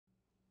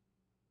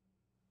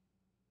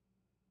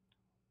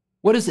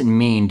What does it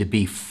mean to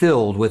be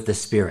filled with the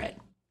Spirit?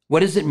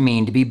 What does it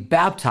mean to be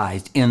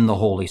baptized in the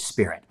Holy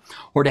Spirit,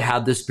 or to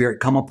have the Spirit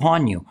come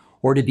upon you,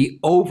 or to be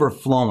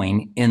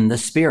overflowing in the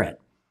Spirit?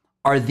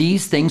 Are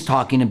these things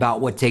talking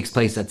about what takes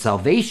place at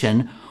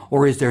salvation,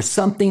 or is there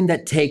something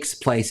that takes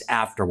place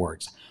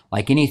afterwards?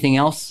 Like anything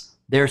else,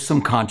 there's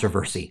some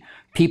controversy.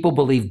 People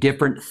believe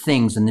different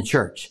things in the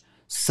church.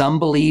 Some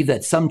believe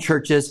that some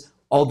churches,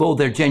 although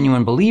they're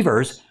genuine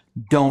believers,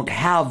 don't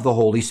have the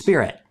Holy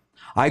Spirit.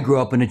 I grew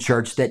up in a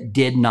church that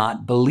did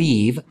not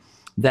believe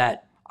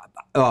that.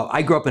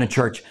 I grew up in a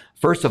church,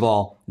 first of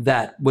all,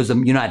 that was a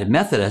United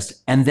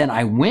Methodist, and then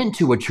I went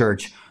to a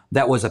church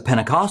that was a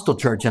Pentecostal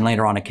church and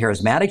later on a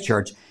charismatic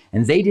church,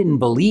 and they didn't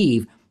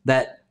believe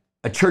that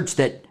a church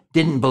that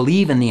didn't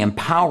believe in the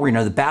empowering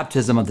or the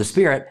baptism of the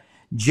Spirit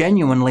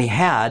genuinely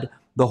had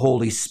the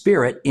Holy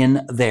Spirit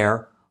in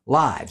their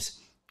lives.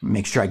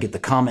 Make sure I get the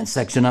comment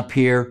section up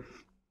here.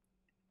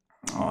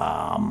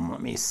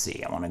 Let me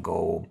see. I want to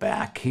go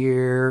back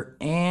here,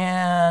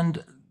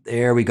 and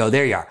there we go.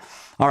 There you are.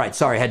 All right.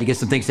 Sorry, I had to get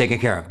some things taken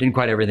care of. Didn't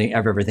quite have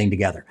everything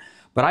together.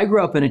 But I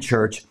grew up in a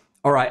church,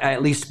 or I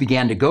at least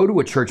began to go to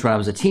a church when I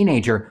was a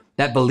teenager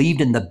that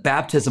believed in the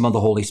baptism of the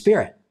Holy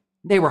Spirit.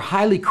 They were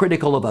highly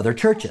critical of other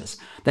churches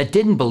that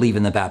didn't believe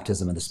in the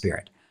baptism of the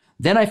Spirit.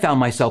 Then I found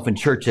myself in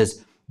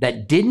churches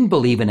that didn't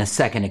believe in a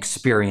second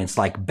experience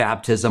like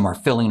baptism or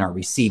filling or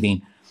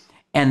receiving.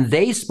 And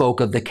they spoke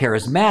of the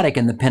charismatic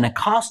and the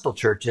Pentecostal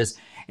churches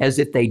as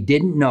if they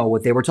didn't know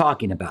what they were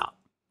talking about.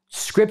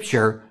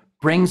 Scripture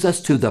brings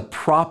us to the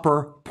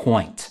proper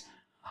point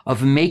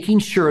of making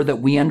sure that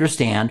we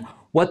understand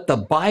what the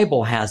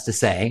Bible has to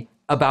say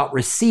about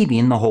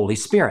receiving the Holy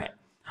Spirit.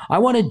 I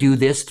want to do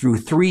this through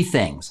three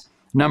things.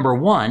 Number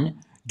one,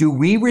 do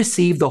we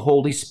receive the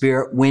Holy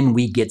Spirit when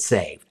we get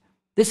saved?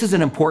 This is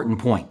an important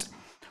point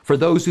for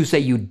those who say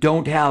you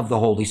don't have the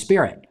Holy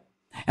Spirit.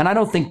 And I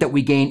don't think that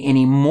we gain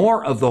any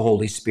more of the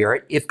Holy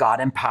Spirit if God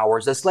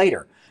empowers us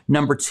later.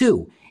 Number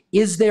two,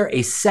 is there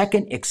a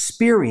second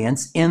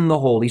experience in the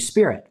Holy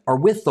Spirit or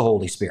with the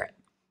Holy Spirit?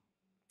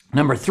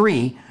 Number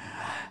three,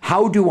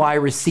 how do I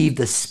receive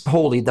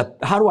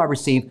how do I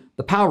receive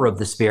the power of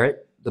the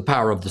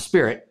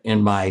Spirit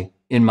in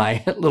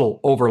my little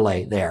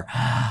overlay there?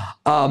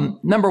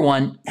 Number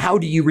one, how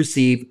do you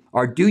receive,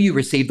 or do you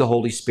receive the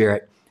Holy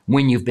Spirit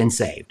when you've been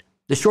saved?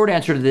 The short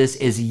answer to this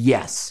is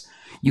yes.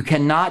 You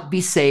cannot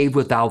be saved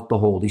without the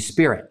Holy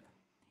Spirit.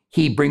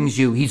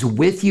 He's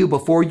with you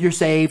before you're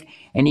saved,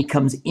 and he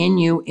comes in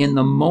you in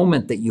the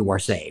moment that you are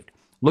saved.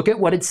 Look at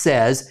what it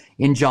says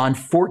in John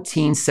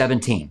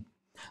 14:17.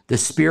 The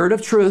Spirit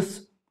of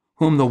truth,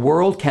 whom the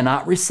world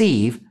cannot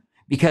receive,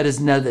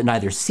 because it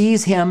neither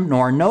sees him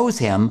nor knows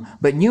him,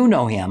 but you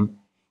know him,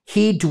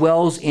 he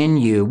dwells in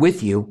you,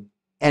 with you,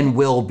 and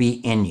will be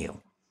in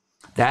you.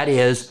 That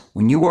is,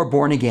 when you are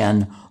born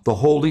again, the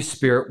Holy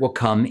Spirit will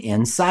come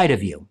inside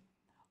of you.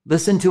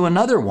 Listen to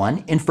another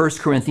one in 1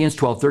 Corinthians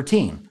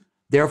 12:13.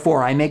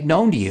 Therefore, I make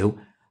known to you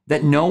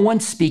that no one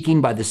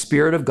speaking by the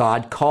Spirit of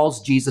God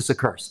calls Jesus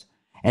accursed,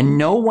 and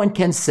no one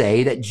can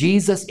say that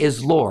Jesus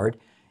is Lord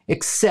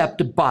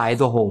except by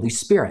the Holy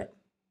Spirit.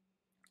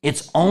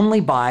 It's only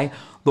by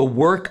the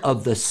work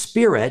of the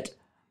Spirit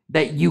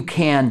that you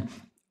can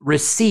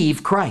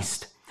receive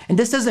Christ. And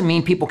this doesn't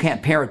mean people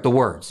can't parrot the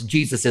words,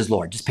 Jesus is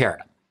Lord, just parrot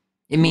them.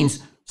 It means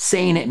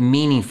saying it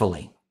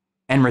meaningfully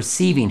and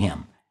receiving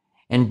him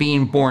and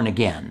being born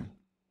again.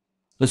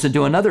 Listen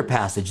to another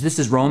passage. This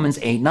is Romans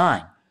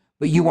 8:9.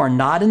 But you are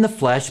not in the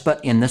flesh,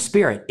 but in the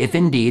Spirit, if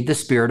indeed the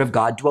Spirit of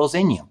God dwells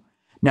in you.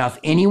 Now, if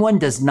anyone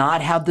does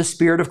not have the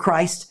Spirit of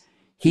Christ,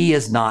 he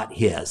is not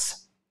his.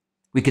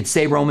 We could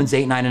say Romans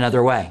 8:9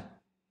 another way.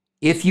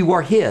 If you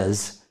are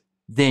his,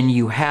 then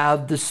you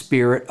have the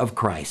Spirit of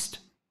Christ.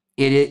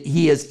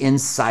 He is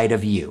inside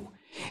of you.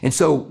 And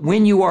so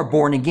when you are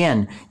born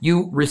again,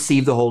 you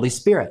receive the Holy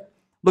Spirit.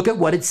 Look at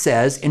what it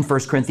says in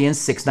 1 Corinthians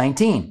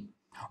 6:19.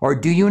 Or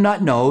do you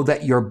not know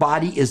that your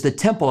body is the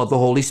temple of the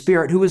Holy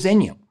Spirit who is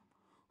in you,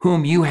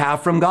 whom you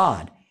have from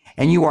God,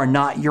 and you are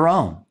not your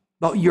own?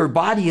 But your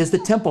body is the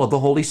temple of the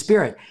Holy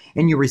Spirit,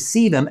 and you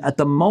receive him at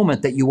the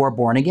moment that you are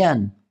born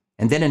again.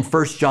 And then in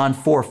 1 John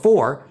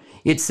 4:4,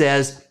 it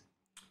says,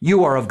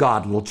 you are of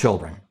God, little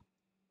children,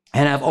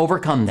 and have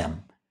overcome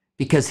them,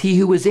 because he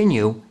who is in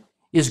you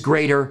is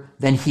greater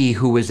than he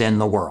who is in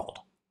the world.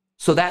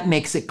 So that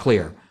makes it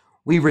clear.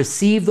 We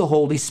receive the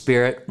Holy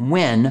Spirit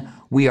when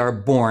we are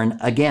born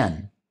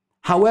again.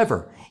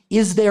 However,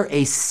 is there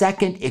a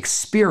second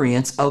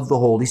experience of the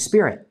Holy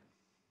Spirit?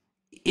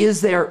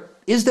 Is there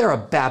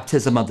a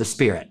baptism of the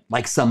Spirit,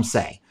 like some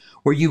say,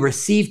 where you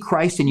receive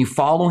Christ and you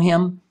follow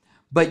him,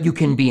 but you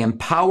can be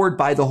empowered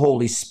by the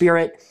Holy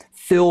Spirit,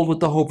 filled with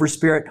the Holy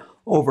Spirit,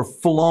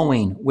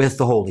 overflowing with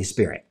the Holy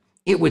Spirit?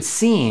 It would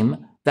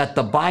seem that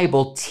the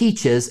Bible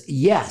teaches,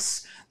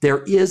 yes,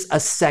 there is a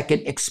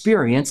second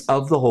experience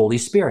of the Holy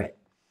Spirit.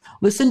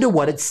 Listen to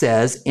what it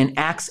says in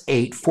Acts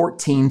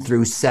 8:14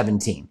 through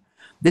 17.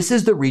 This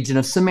is the region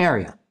of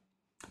Samaria.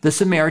 The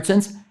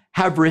Samaritans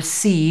have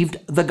received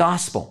the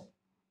gospel,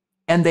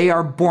 and they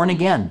are born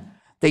again.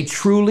 They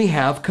truly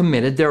have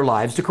committed their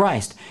lives to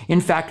Christ.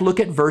 In fact, look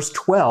at verse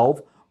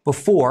 12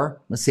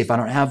 before. Let's see if I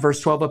don't have verse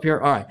 12 up here.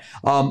 All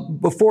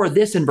right. Before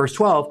this in verse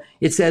 12,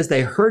 it says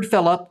they heard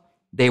Philip,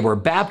 they were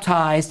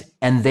baptized,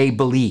 and they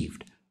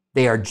believed.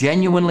 They are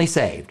genuinely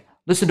saved.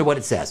 Listen to what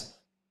it says.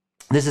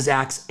 This is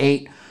Acts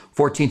 8,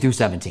 14 through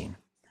 17.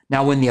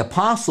 Now, when the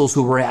apostles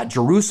who were at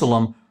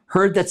Jerusalem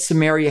heard that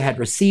Samaria had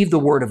received the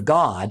word of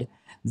God,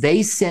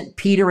 they sent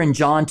Peter and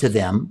John to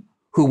them,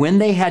 who, when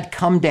they had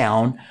come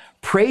down,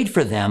 prayed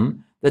for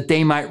them that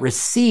they might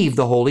receive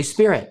the Holy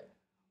Spirit.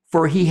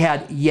 For as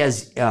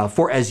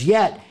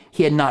yet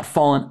he had not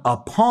fallen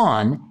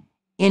upon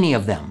any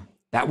of them.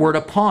 That word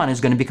upon is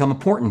going to become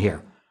important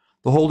here.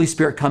 The Holy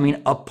Spirit coming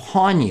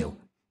upon you.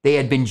 They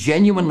had been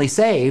genuinely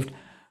saved,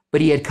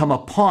 but he had come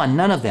upon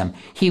none of them.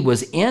 He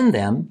was in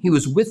them. He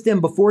was with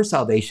them before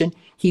salvation.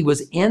 He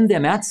was in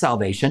them at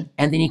salvation.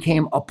 And then he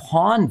came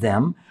upon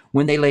them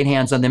when they laid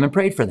hands on them and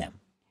prayed for them.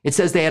 It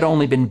says they had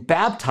only been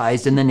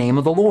baptized in the name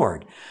of the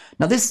Lord.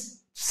 Now, this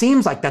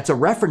seems like that's a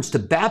reference to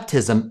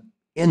baptism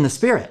in the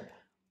Spirit.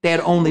 They had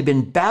only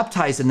been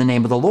baptized in the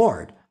name of the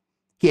Lord.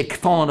 He had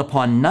fallen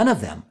upon none of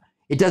them.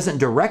 It doesn't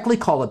directly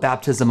call it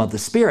baptism of the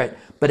Spirit,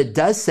 but it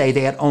does say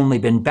they had only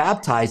been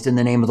baptized in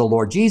the name of the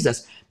Lord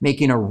Jesus,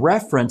 making a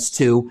reference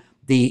to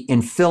the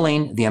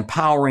infilling, the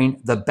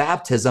empowering, the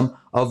baptism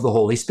of the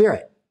Holy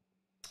Spirit.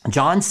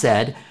 John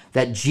said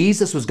that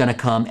Jesus was going to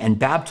come and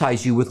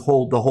baptize you with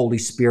the Holy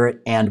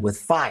Spirit and with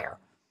fire.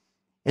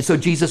 And so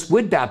Jesus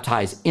would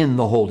baptize in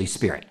the Holy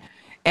Spirit.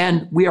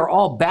 And we are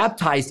all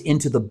baptized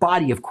into the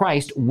body of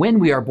Christ when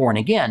we are born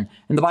again.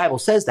 And the Bible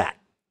says that.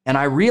 And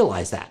I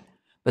realize that.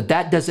 But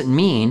that doesn't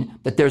mean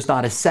that there's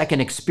not a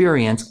second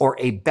experience or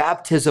a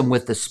baptism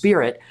with the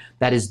Spirit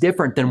that is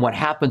different than what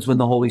happens when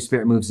the Holy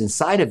Spirit moves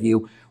inside of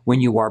you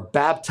when you are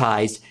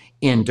baptized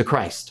into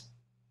Christ.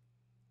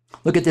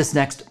 Look at this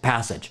next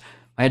passage.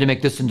 I had to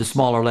make this into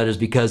smaller letters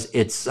because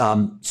it's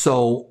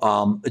so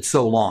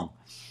long.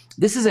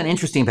 This is an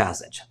interesting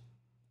passage.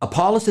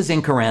 Apollos is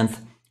in Corinth.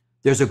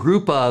 There's a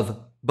group of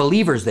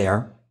believers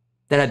there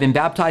that have been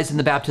baptized in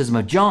the baptism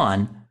of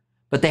John,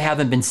 but they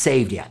haven't been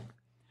saved yet.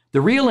 The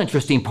real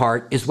interesting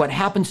part is what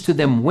happens to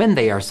them when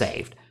they are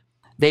saved.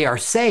 They are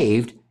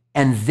saved,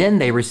 and then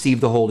they receive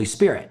the Holy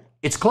Spirit.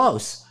 It's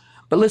close,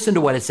 but listen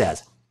to what it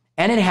says.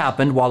 And it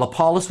happened while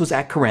Apollos was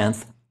at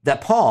Corinth that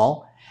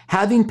Paul,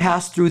 having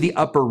passed through the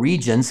upper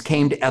regions,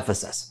 came to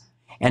Ephesus.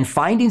 And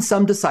finding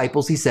some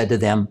disciples, he said to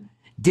them,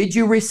 "Did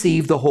you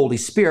receive the Holy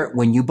Spirit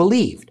when you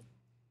believed?"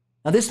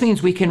 Now, this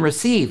means we can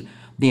receive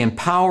the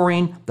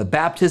empowering, the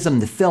baptism,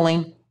 the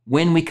filling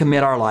when we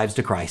commit our lives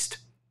to Christ.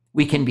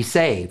 We can be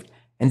saved,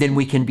 and then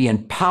we can be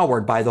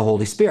empowered by the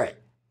Holy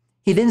Spirit.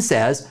 He then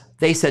says,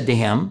 they said to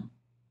him,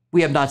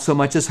 "We have not so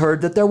much as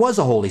heard that there was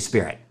a Holy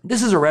Spirit."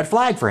 This is a red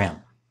flag for him.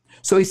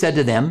 So he said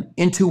to them,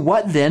 "Into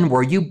what then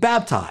were you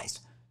baptized?"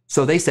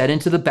 So they said,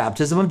 "Into the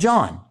baptism of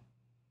John."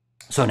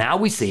 So now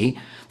we see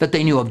that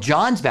they knew of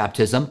John's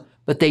baptism,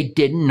 but they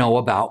didn't know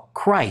about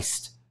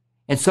Christ.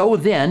 And so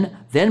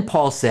then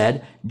Paul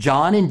said,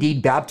 "John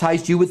indeed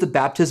baptized you with the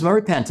baptism of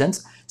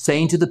repentance,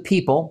 saying to the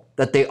people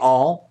that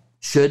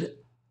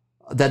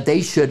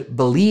they should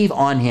believe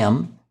on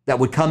him that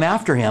would come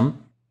after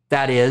him,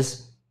 that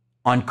is,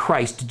 on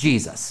Christ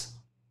Jesus."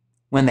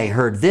 When they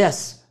heard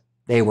this,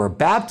 they were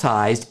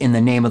baptized in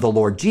the name of the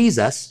Lord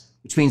Jesus,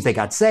 which means they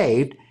got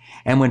saved.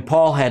 And when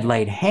Paul had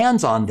laid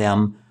hands on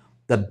them,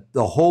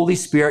 the Holy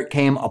Spirit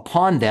came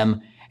upon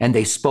them, and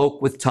they spoke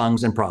with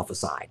tongues and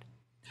prophesied.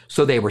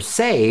 So they were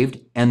saved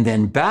and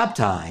then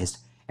baptized,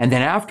 and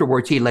then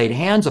afterwards he laid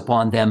hands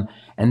upon them,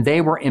 and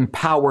they were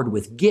empowered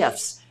with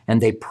gifts,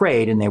 and they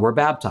prayed and they were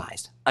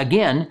baptized.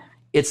 Again,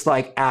 it's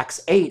like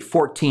Acts 8,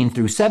 14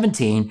 through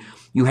 17.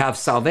 You have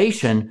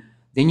salvation,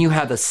 then you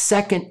have a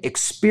second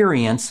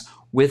experience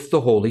with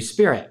the Holy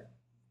Spirit.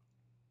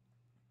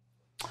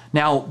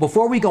 Now,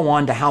 before we go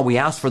on to how we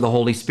ask for the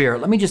Holy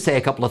Spirit, let me just say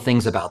a couple of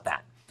things about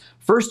that.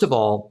 First of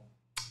all,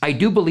 I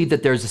do believe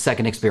that there's a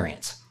second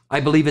experience.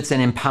 I believe it's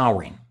an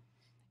empowering.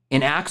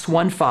 In Acts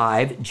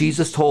 1:5,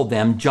 Jesus told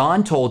them,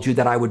 "John told you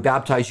that I would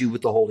baptize you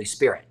with the Holy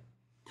Spirit."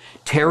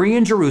 Tarry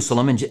in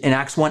Jerusalem, in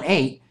Acts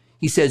 1:8,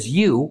 he says,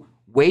 "You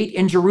wait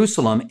in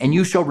Jerusalem, and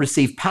you shall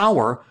receive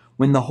power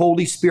when the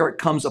Holy Spirit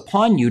comes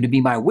upon you to be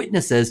my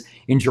witnesses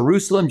in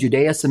Jerusalem,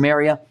 Judea,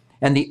 Samaria,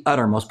 and the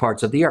uttermost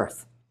parts of the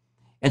earth."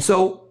 And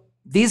so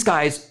these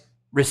guys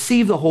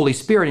receive the Holy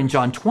Spirit in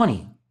John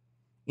 20.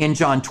 In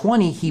John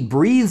 20, he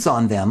breathes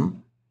on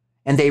them,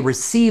 and they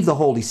receive the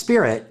Holy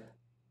Spirit.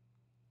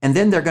 And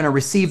then they're going to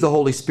receive the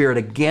Holy Spirit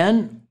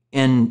again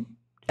in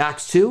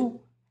Acts 2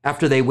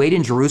 after they wait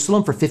in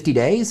Jerusalem for 50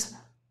 days.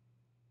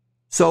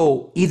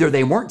 So either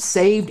they weren't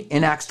saved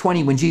in Acts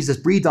 20 when Jesus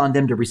breathed on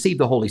them to receive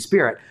the Holy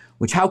Spirit,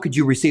 which how could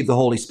you receive the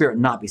Holy Spirit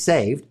and not be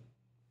saved?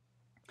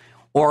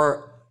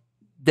 Or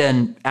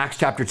then Acts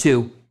chapter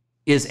 2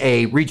 is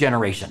a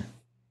regeneration.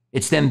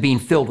 It's them being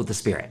filled with the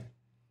Spirit.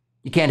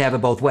 You can't have it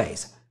both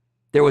ways.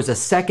 There was a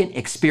second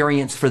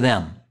experience for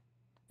them.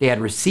 They had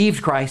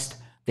received Christ.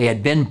 They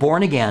had been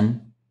born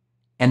again,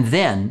 and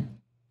then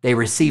they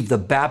received the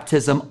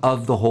baptism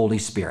of the Holy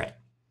Spirit.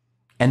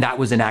 And that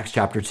was in Acts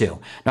chapter 2.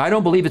 Now, I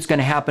don't believe it's going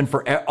to happen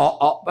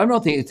I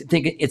don't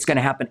think it's going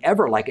to happen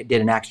ever like it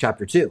did in Acts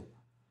chapter 2.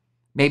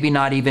 Maybe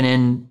not even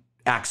in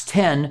Acts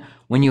 10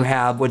 when you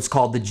have what's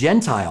called the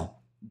Gentile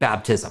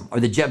baptism, or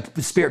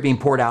the Spirit being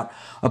poured out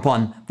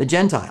upon the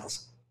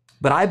Gentiles.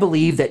 But I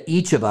believe that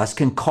each of us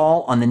can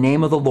call on the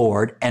name of the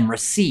Lord and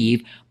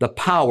receive the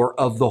power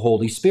of the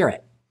Holy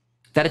Spirit,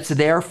 that it's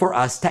there for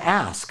us to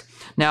ask.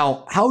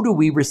 Now, how do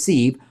we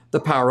receive the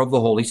power of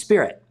the Holy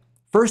Spirit?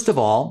 First of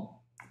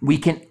all,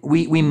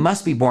 we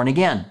must be born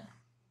again.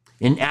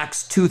 In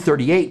Acts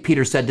 2:38,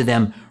 Peter said to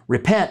them,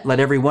 "Repent, let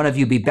every one of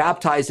you be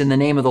baptized in the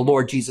name of the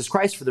Lord Jesus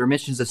Christ for the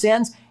remissions of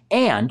sins,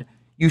 and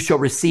you shall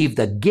receive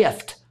the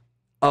gift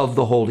of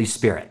the Holy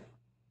Spirit."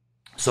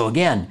 So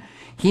again,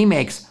 he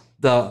makes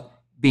the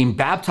being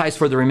baptized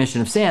for the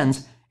remission of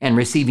sins and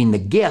receiving the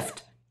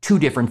gift two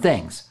different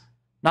things.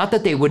 Not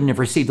that they wouldn't have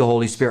received the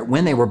Holy Spirit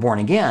when they were born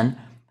again,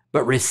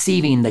 but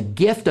receiving the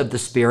gift of the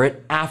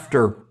Spirit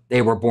after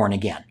they were born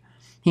again.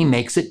 He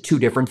makes it two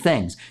different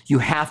things. You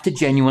have to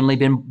genuinely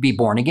be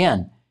born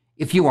again.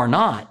 If you are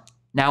not,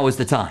 now is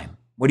the time.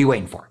 What are you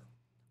waiting for?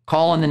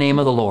 Call on the name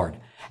of the Lord.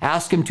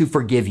 Ask him to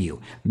forgive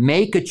you.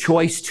 Make a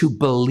choice to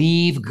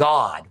believe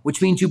God,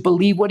 which means you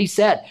believe what he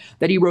said,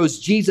 that he rose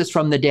Jesus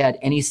from the dead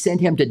and he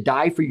sent him to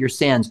die for your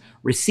sins.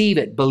 Receive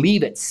it,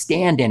 believe it,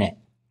 stand in it,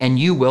 and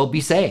you will be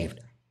saved.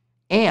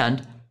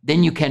 And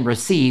then you can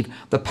receive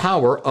the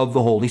power of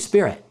the Holy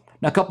Spirit.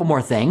 Now, a couple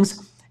more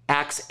things.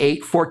 Acts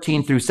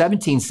 8:14 through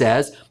 17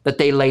 says that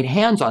they laid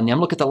hands on them.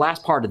 Look at the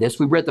last part of this.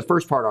 We read the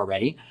first part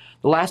already.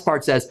 The last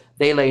part says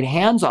they laid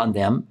hands on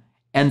them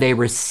and they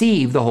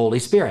received the Holy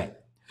Spirit.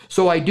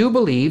 So I do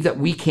believe that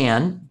we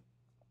can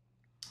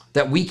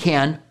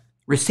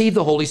receive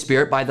the Holy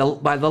Spirit by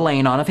the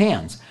laying on of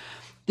hands.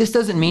 This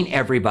doesn't mean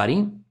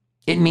everybody.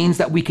 It means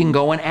that we can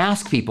go and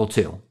ask people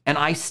to. And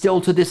I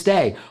still to this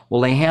day will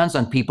lay hands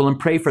on people and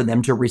pray for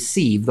them to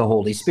receive the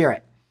Holy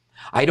Spirit.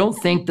 I don't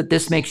think that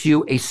this makes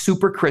you a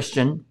super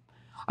Christian.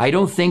 I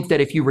don't think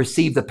that if you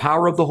receive the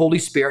power of the Holy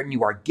Spirit and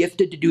you are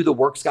gifted to do the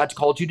works God's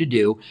called you to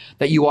do,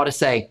 that you ought to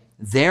say,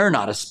 they're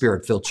not a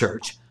Spirit-filled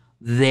church.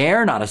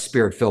 They're not a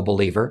Spirit-filled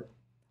believer.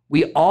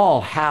 We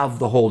all have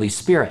the Holy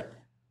Spirit.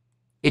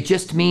 It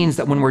just means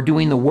that when we're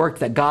doing the work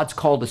that God's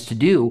called us to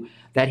do,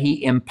 that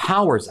he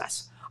empowers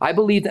us. I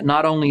believe that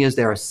not only is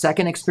there a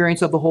second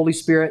experience of the Holy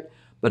Spirit,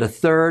 but a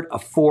third, a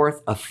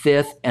fourth, a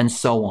fifth, and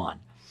so on.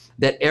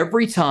 That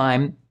every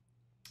time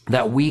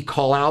that we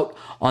call out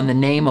on the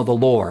name of the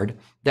Lord,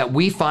 that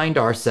we find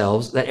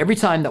ourselves, that every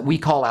time that we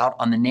call out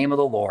on the name of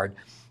the Lord,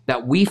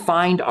 that we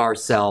find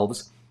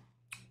ourselves,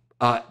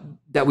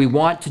 that we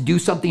want to do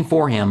something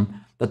for him,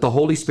 that the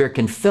Holy Spirit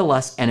can fill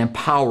us and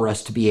empower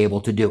us to be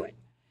able to do it.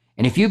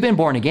 And if you've been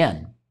born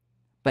again,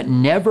 but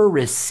never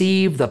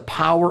received the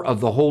power of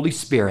the Holy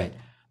Spirit,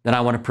 then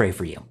I want to pray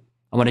for you.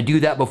 I want to do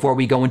that before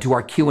we go into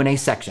our Q&A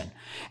section.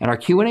 And our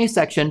Q&A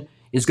section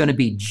is going to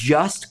be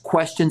just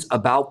questions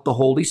about the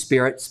Holy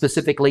Spirit,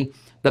 specifically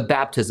the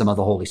baptism of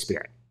the Holy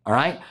Spirit. All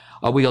right?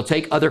 We'll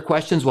take other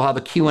questions. We'll have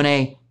a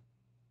Q&A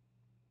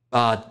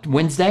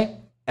Wednesday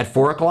at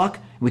 4 o'clock.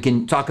 We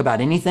can talk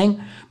about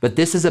anything, but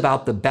this is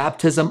about the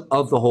baptism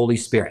of the Holy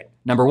Spirit.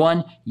 Number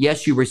one,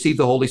 yes, you receive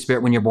the Holy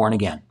Spirit when you're born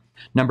again.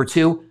 Number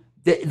two,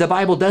 the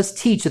Bible does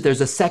teach that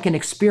there's a second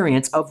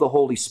experience of the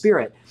Holy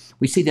Spirit.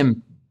 We see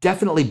them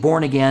definitely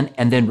born again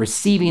and then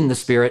receiving the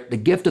Spirit, the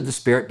gift of the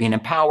Spirit, being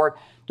empowered.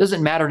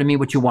 Doesn't matter to me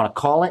what you want to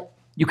call it.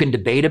 You can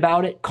debate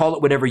about it, call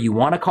it whatever you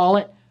want to call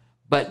it,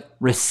 but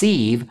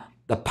receive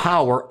the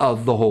power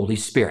of the Holy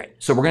Spirit.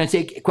 So we're going to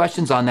take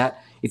questions on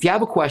that. If you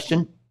have a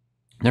question,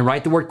 then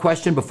write the word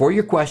question before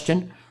your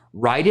question,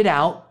 write it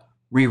out,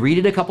 reread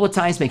it a couple of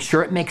times, make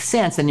sure it makes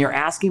sense, and you're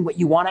asking what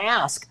you want to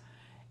ask.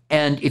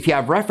 And if you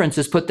have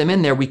references, put them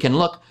in there. We can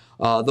look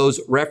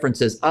those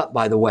references up,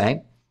 by the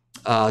way.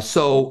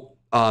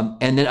 And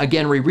then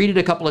again, reread it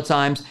a couple of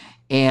times,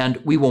 and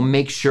we will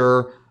make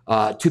sure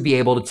to be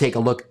able to take a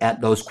look at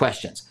those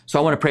questions. So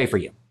I want to pray for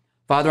you.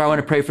 Father, I want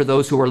to pray for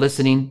those who are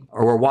listening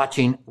or are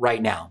watching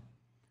right now,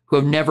 who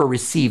have never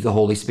received the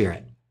Holy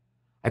Spirit.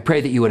 I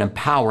pray that you would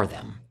empower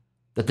them,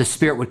 that the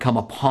Spirit would come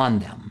upon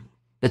them,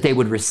 that they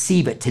would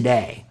receive it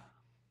today.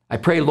 I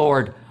pray,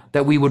 Lord,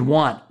 that we would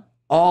want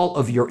all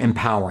of your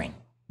empowering.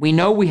 We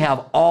know we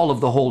have all of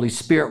the Holy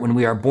Spirit when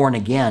we are born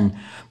again,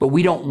 but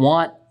we don't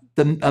want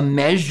a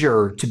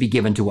measure to be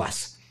given to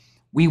us.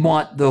 We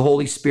want the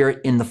Holy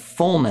Spirit in the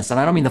fullness. And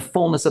I don't mean the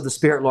fullness of the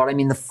Spirit, Lord. I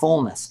mean the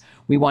fullness.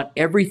 We want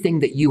everything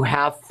that you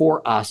have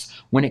for us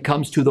when it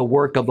comes to the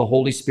work of the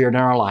Holy Spirit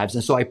in our lives.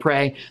 And so I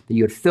pray that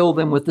you would fill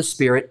them with the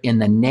Spirit. In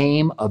the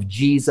name of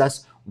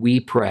Jesus, we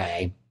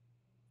pray.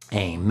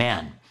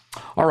 Amen.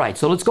 All right,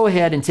 so let's go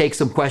ahead and take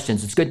some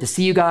questions. It's good to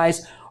see you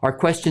guys. Our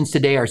questions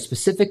today are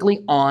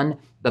specifically on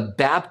the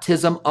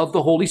baptism of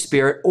the Holy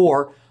Spirit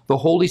or the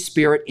Holy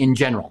Spirit in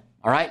general.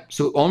 All right,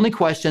 so only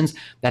questions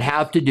that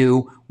have to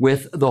do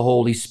with the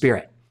Holy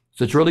Spirit.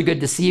 So it's really good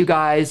to see you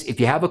guys. If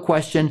you have a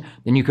question,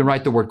 then you can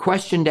write the word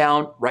question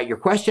down, write your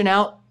question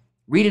out,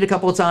 Read it a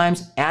couple of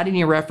times, add in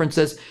your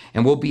references,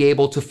 and we'll be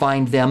able to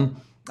find them.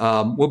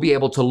 We'll be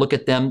able to look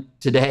at them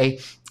today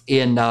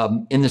in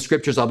the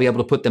scriptures. I'll be able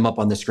to put them up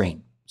on the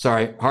screen.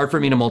 Sorry, hard for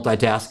me to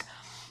multitask.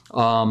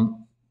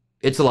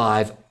 It's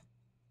live.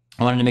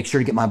 I wanted to make sure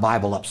to get my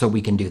Bible up so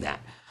we can do that.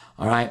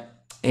 All right.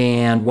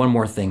 And one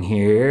more thing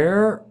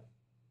here.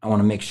 I want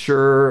to make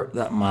sure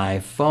that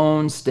my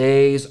phone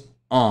stays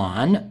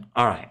on.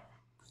 All right.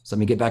 So let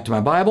me get back to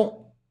my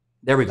Bible.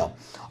 There we go.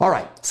 All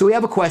right. So we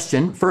have a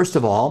question, first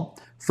of all,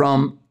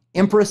 from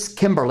Empress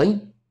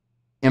Kimberly.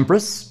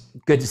 Empress,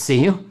 good to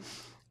see you.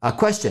 A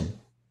question.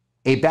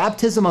 A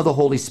baptism of the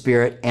Holy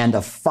Spirit and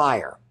of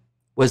fire.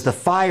 Was the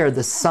fire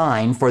the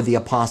sign for the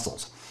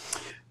apostles?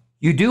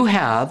 You do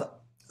have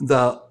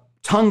the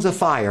tongues of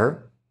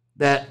fire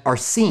that are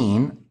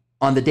seen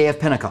on the day of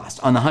Pentecost,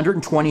 on the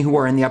 120 who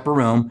are in the upper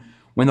room,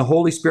 when the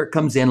Holy Spirit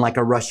comes in like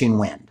a rushing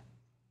wind.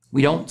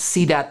 We don't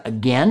see that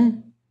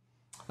again.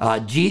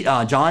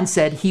 John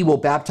said he will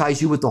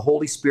baptize you with the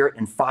Holy Spirit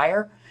and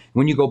fire.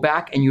 When you go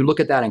back and you look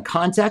at that in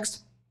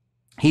context,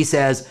 he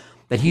says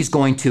that he's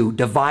going to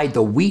divide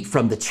the wheat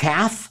from the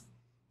chaff,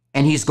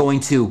 and he's going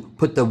to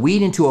put the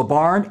wheat into a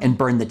barn and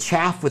burn the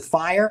chaff with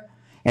fire,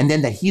 and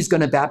then that he's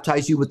going to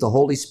baptize you with the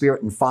Holy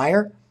Spirit and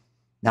fire.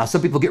 Now,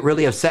 some people get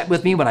really upset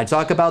with me when I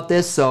talk about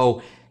this,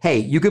 so hey,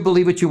 you could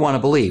believe what you want to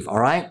believe, all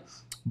right?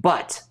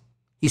 But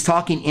he's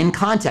talking in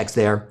context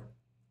there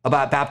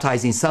about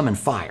baptizing some in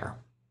fire,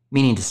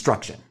 meaning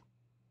destruction,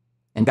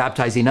 and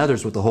baptizing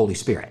others with the Holy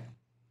Spirit.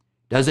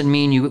 Doesn't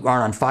mean you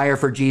aren't on fire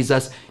for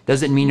Jesus.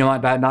 Doesn't mean you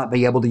might not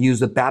be able to use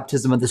the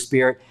baptism of the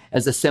Spirit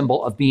as a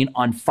symbol of being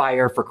on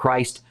fire for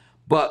Christ.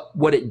 But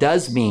what it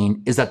does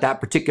mean is that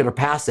that particular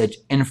passage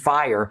in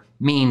fire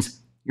means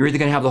you're either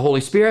going to have the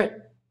Holy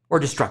Spirit or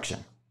destruction.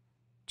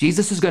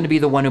 Jesus is going to be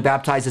the one who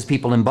baptizes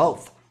people in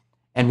both.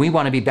 And we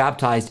want to be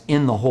baptized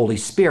in the Holy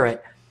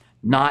Spirit,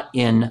 not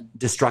in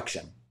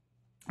destruction.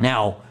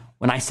 Now,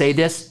 when I say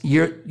this,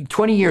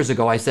 20 years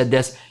ago, I said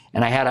this,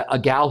 and I had a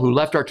gal who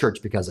left our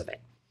church because of it.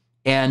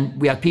 And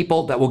we have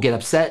people that will get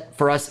upset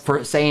for us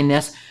for saying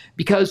this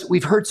because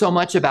we've heard so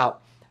much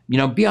about,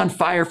 be on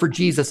fire for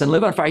Jesus and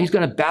live on fire. He's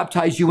going to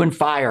baptize you in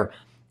fire.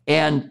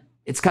 And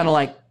it's kind of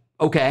like,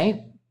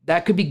 okay,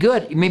 that could be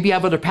good. Maybe you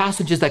have other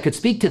passages that could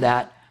speak to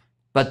that,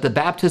 but the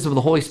baptism of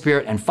the Holy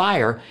Spirit and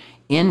fire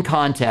in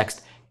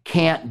context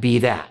can't be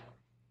that.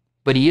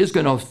 But he is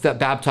going to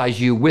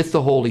baptize you with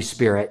the Holy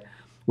Spirit,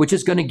 which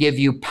is going to give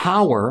you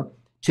power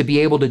to be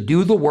able to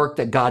do the work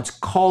that God's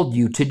called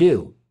you to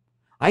do.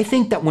 I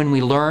think that when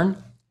we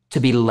learn to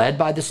be led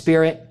by the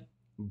Spirit,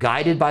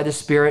 guided by the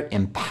Spirit,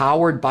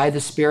 empowered by the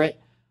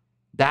Spirit,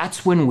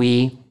 that's when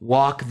we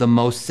walk the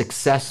most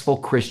successful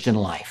Christian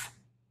life.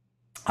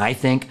 I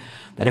think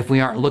that if we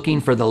aren't looking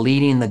for the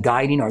leading, the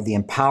guiding, or the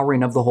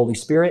empowering of the Holy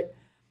Spirit,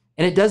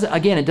 and it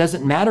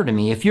doesn't matter to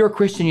me. If you're a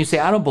Christian, you say,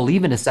 I don't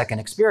believe in a second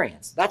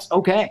experience. That's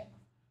okay.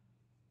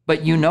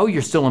 But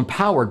you're still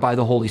empowered by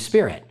the Holy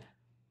Spirit.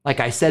 Like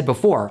I said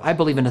before, I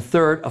believe in a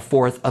third, a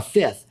fourth, a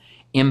fifth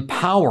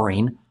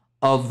empowering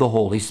of the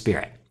Holy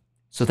Spirit.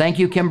 So thank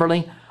you,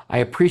 Kimberly. I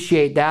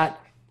appreciate that.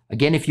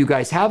 Again, if you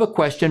guys have a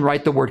question,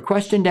 write the word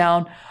question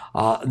down,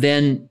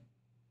 then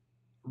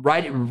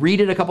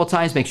read it a couple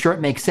times, make sure it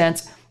makes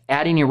sense,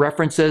 add in your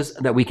references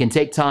that we can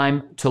take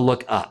time to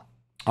look up.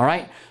 All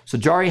right, so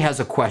Jari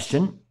has a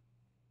question.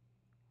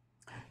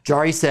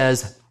 Jari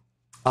says,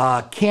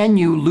 can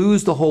you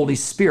lose the Holy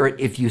Spirit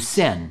if you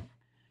sin?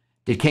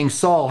 Did King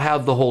Saul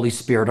have the Holy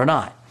Spirit or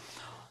not?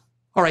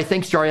 All right,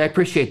 thanks, Jari. I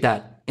appreciate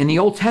that. In the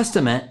Old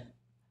Testament,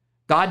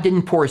 God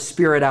didn't pour his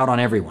Spirit out on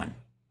everyone.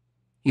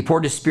 He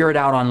poured his Spirit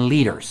out on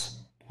leaders,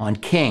 on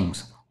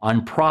kings,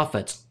 on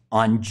prophets,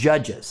 on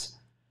judges.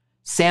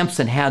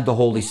 Samson had the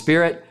Holy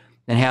Spirit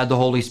and had the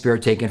Holy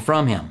Spirit taken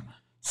from him.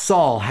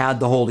 Saul had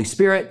the Holy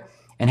Spirit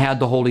and had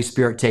the Holy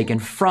Spirit taken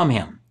from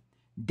him.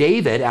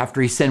 David,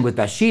 after he sinned with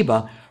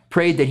Bathsheba,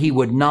 prayed that he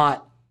would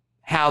not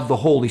have the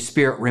Holy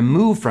Spirit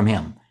removed from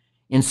him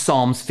in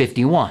Psalms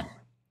 51.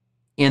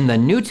 In the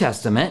New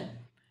Testament,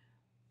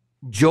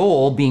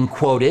 Joel being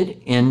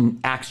quoted in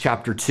Acts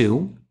chapter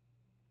 2,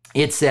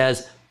 it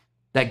says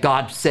that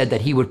God said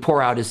that he would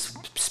pour out his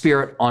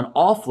Spirit on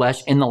all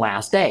flesh in the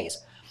last days.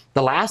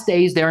 The last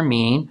days there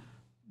mean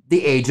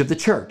the age of the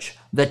church,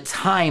 the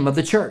time of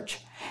the church,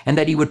 and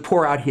that he would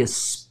pour out his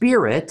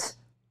Spirit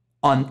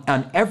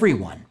on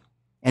everyone.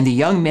 And the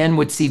young men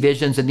would see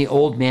visions and the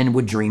old men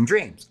would dream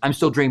dreams. I'm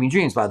still dreaming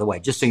dreams, by the way,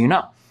 just so you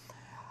know.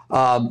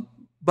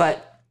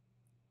 But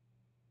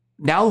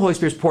now the Holy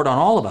Spirit's poured on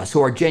all of us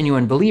who are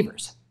genuine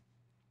believers.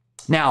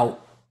 Now,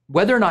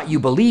 whether or not you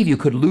believe you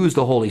could lose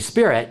the Holy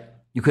Spirit,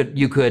 you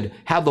could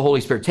have the Holy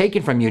Spirit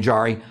taken from you,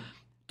 Jari,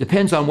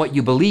 depends on what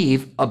you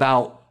believe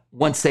about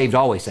once saved,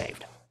 always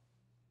saved.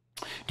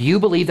 Do you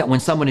believe that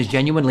when someone is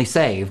genuinely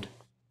saved,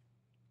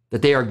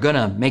 that they are going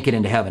to make it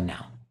into heaven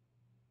now?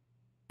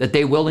 That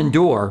they will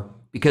endure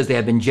because they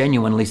have been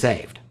genuinely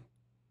saved?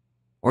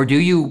 Or do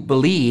you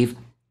believe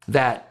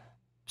that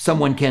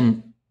someone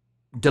can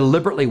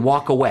deliberately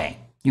walk away?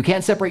 You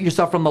can't separate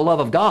yourself from the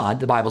love of God,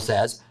 the Bible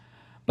says,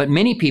 But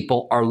many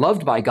people are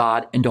loved by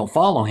God and don't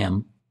follow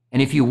him.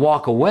 And if you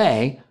walk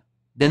away,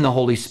 then the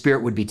Holy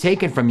Spirit would be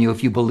taken from you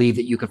if you believe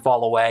that you can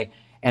fall away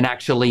and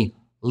actually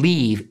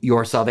leave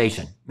your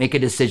salvation. Make a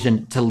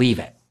decision to leave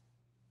it.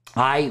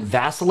 I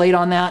vacillate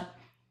on that.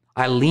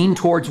 I lean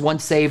towards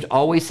once saved,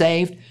 always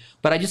saved.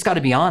 But I just got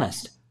to be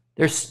honest.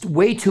 There's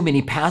way too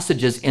many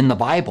passages in the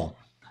Bible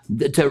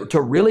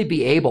to really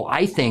be able,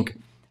 I think,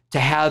 to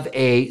have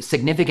a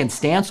significant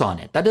stance on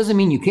it. That doesn't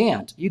mean you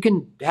can't. You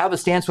can have a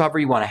stance however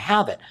you want to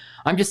have it.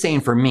 I'm just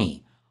saying for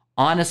me,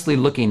 honestly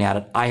looking at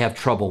it, I have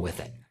trouble with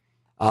it.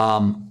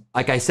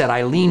 Like I said,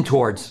 I lean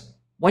towards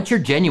once you're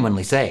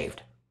genuinely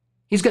saved,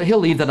 he'll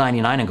leave the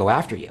 99 and go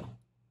after you.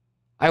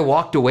 I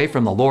walked away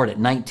from the Lord at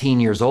 19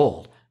 years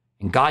old,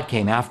 and God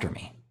came after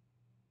me.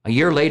 A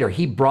year later,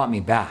 he brought me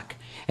back,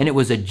 and it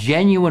was a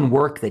genuine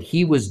work that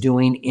he was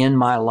doing in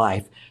my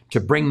life to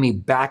bring me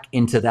back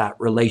into that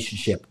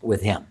relationship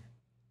with him.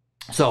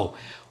 So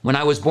when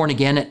I was born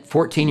again at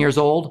 14 years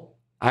old,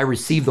 I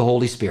received the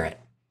Holy Spirit.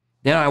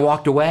 Then I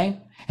walked away,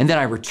 and then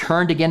I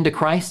returned again to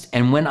Christ.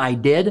 And when I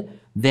did,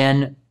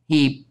 then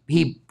he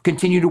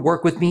continued to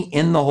work with me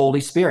in the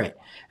Holy Spirit.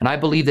 And I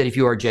believe that if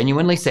you are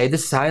genuinely saved,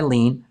 this is how I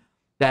lean,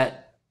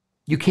 that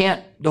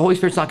the Holy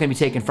Spirit's not going to be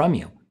taken from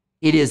you.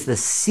 It is the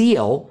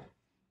seal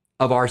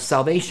of our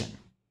salvation.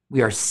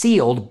 We are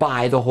sealed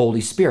by the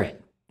Holy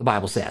Spirit, the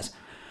Bible says.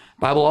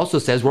 The Bible also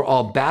says we're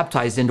all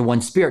baptized into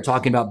one Spirit,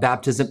 talking about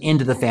baptism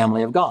into the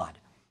family of God.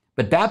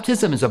 But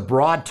baptism is a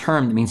broad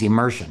term that means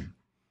immersion.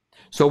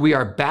 So we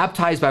are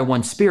baptized by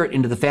one Spirit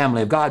into the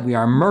family of God. We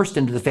are immersed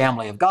into the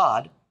family of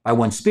God by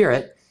one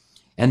Spirit.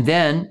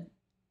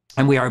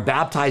 And we are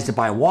baptized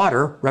by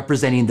water,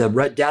 representing the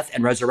death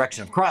and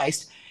resurrection of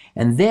Christ.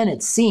 And then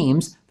it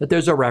seems that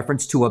there's a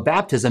reference to a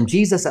baptism.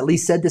 Jesus at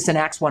least said this in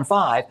Acts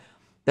 1:5,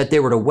 that they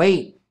were to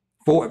wait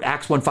for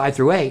Acts 1:5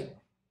 through 8.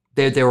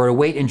 They were to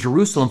wait in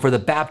Jerusalem for the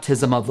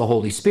baptism of the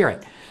Holy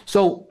Spirit.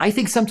 So I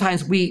think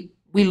sometimes we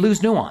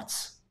lose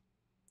nuance.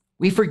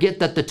 We forget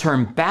that the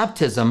term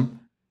baptism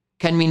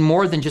can mean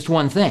more than just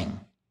one thing.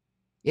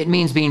 It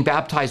means being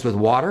baptized with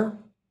water.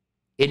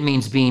 It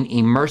means being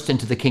immersed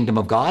into the kingdom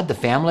of God, the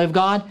family of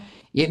God.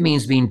 It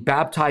means being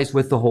baptized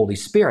with the Holy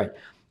Spirit,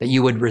 that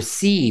you would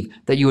receive,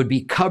 that you would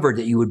be covered,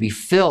 that you would be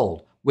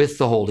filled with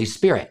the Holy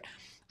Spirit.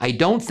 I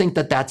don't think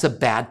that that's a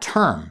bad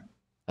term,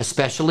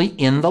 especially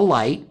in the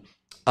light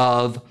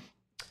of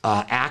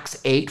Acts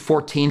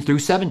 8:14 through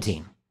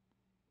 17,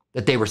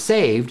 that they were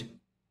saved,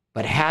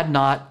 but had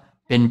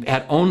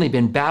only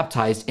been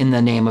baptized in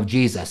the name of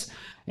Jesus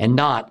and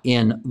not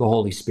in the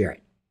Holy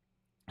Spirit.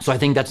 So I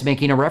think that's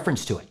making a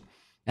reference to it.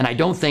 And I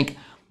don't think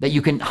that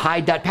you can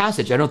hide that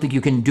passage. I don't think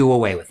you can do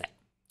away with it.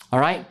 All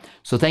right.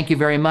 So thank you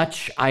very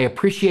much. I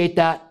appreciate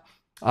that.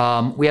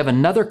 We have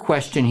another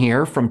question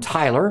here from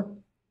Tyler.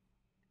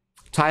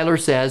 Tyler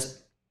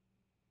says,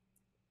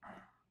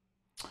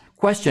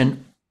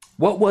 question,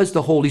 what was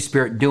the Holy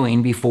Spirit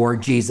doing before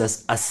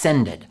Jesus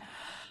ascended?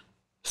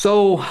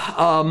 So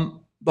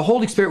the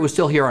Holy Spirit was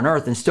still here on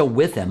earth and still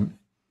with him.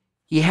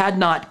 He had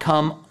not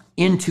come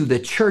into the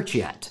church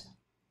yet.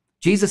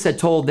 Jesus had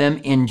told them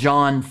in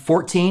John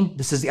 14,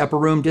 this is the upper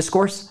room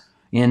discourse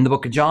in the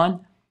book of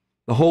John,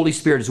 the Holy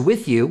Spirit is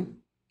with you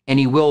and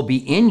he will be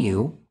in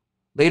you.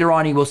 Later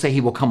on, he will say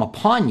he will come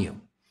upon you.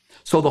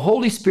 So the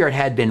Holy Spirit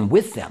had been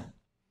with them.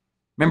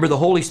 Remember, the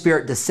Holy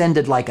Spirit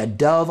descended like a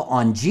dove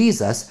on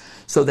Jesus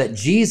so that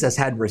Jesus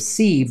had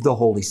received the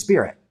Holy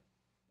Spirit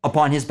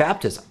upon his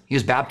baptism. He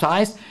was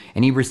baptized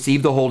and he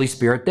received the Holy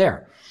Spirit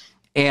there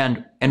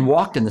and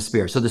walked in the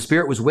Spirit. So the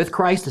Spirit was with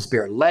Christ. The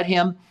Spirit led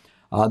him.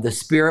 The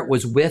Spirit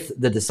was with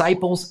the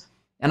disciples,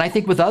 and I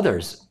think with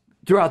others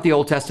throughout the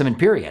Old Testament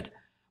period.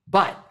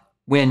 But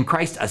when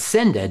Christ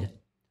ascended,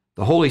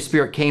 the Holy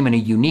Spirit came in a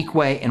unique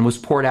way and was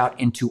poured out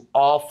into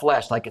all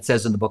flesh, like it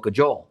says in the book of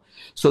Joel,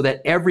 so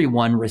that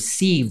everyone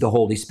received the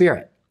Holy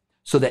Spirit,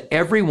 so that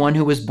everyone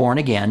who was born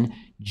again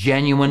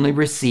genuinely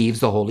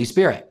receives the Holy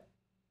Spirit.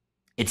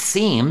 It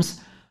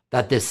seems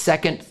that this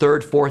second,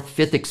 third, fourth,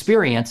 fifth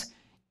experience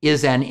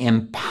is an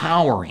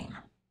empowering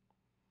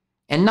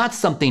and not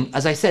something,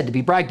 as I said, to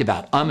be bragged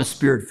about. I'm a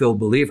Spirit-filled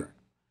believer.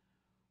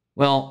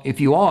 Well, if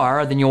you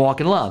are, then you'll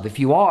walk in love. If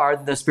you are,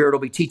 then the Spirit will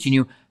be teaching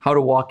you how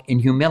to walk in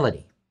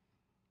humility.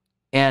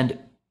 And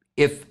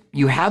if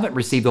you haven't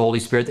received the Holy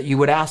Spirit, that you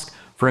would ask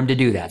for him to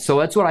do that. So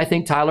that's what I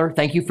think, Tyler.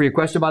 Thank you for your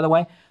question, by the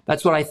way.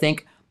 That's what I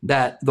think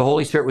that the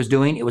Holy Spirit was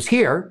doing. It was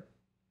here.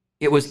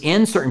 It was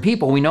in certain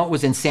people. We know it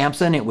was in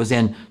Samson. It was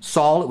in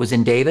Saul. It was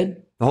in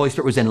David. The Holy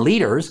Spirit was in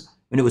leaders,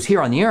 and it was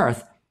here on the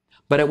earth,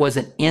 but it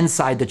wasn't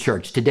inside the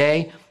church.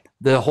 Today,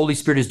 the Holy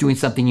Spirit is doing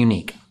something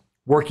unique,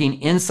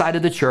 working inside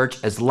of the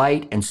church as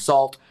light and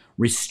salt,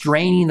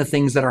 restraining the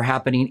things that are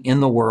happening in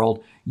the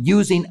world,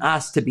 using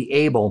us to be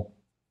able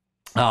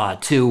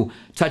to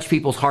touch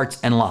people's hearts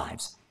and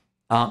lives,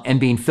 and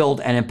being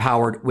filled and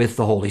empowered with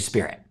the Holy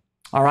Spirit.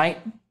 All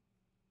right.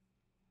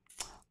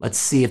 Let's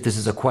see if this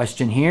is a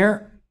question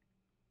here.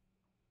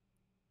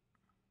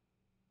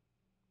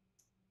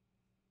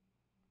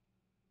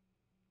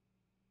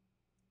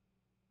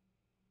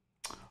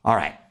 All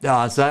right.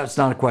 So that's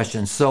not a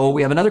question. So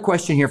we have another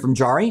question here from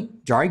Jari.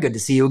 Jari, good to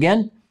see you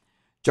again.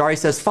 Jari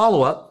says,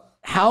 follow up,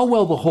 how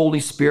will the Holy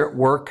Spirit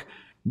work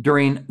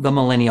during the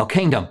millennial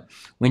kingdom?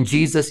 When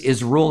Jesus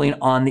is ruling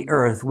on the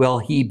earth, will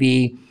he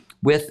be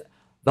with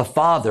the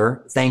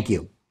Father? Thank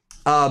you.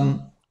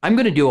 I'm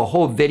going to do a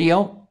whole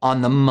video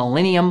on the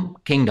millennium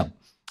kingdom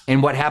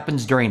and what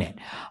happens during it.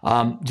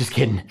 Just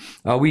kidding.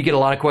 We get a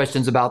lot of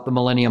questions about the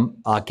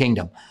millennium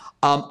kingdom.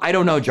 I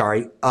don't know,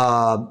 Jari.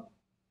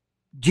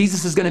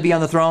 Jesus is going to be on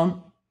the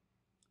throne.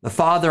 The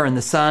Father and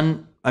the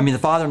Son, the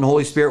Father and the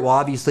Holy Spirit will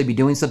obviously be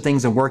doing some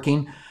things and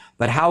working,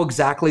 but how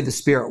exactly the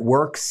Spirit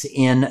works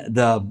in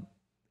the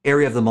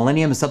area of the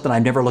millennium is something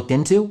I've never looked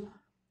into.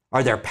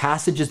 Are there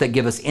passages that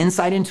give us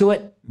insight into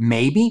it?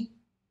 Maybe.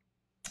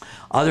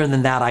 Other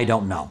than that, I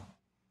don't know.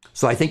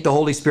 So I think the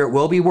Holy Spirit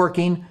will be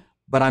working,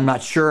 but I'm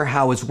not sure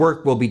how his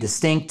work will be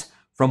distinct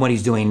from what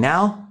he's doing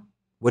now,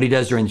 what he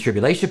does during the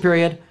tribulation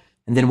period,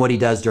 and then what he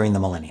does during the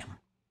millennium.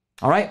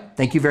 All right.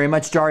 Thank you very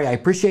much, Jari. I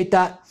appreciate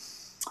that.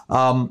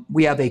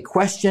 We have a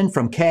question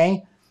from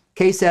Kay.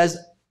 Kay says,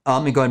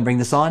 let me go ahead and bring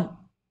this on.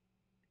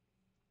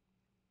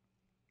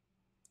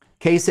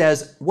 Kay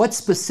says, what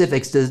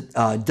specifics does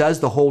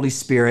the Holy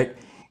Spirit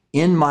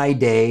in my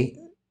day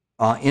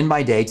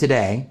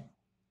today?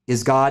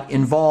 Is God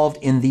involved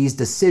in these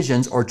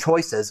decisions or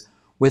choices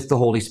with the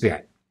Holy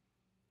Spirit?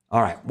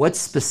 All right. What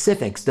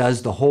specifics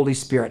does the Holy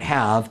Spirit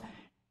have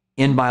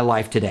in my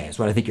life today is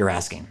what I think you're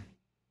asking.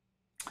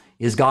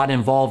 Is God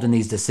involved in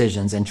these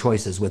decisions and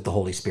choices with the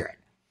Holy Spirit?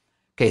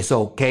 Okay,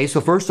 so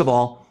first of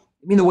all,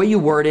 the way you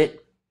word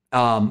it,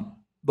 the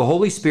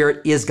Holy Spirit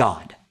is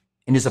God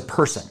and is a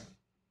person,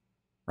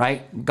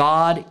 right?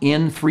 God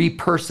in three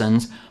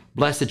persons,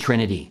 blessed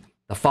Trinity,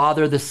 the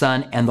Father, the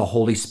Son, and the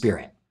Holy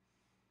Spirit.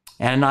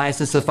 Ananias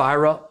and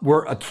Sapphira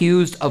were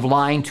accused of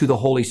lying to the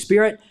Holy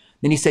Spirit.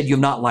 Then he said, you've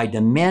not lied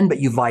to men,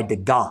 but you've lied to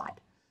God.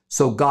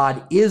 So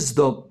God is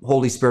the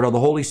Holy Spirit, or the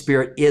Holy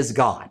Spirit is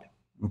God,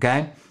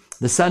 okay?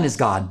 The Son is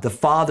God. The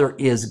Father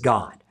is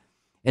God.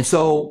 And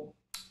so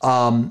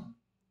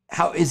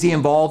how is he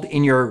involved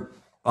in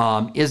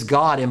is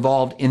God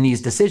involved in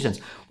these decisions?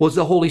 Well,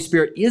 the Holy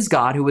Spirit is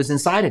God who is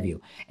inside of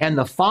you. And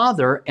the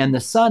Father and the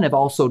Son have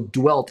also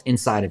dwelt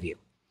inside of you.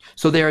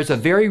 So there is a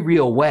very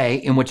real way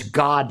in which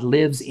God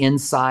lives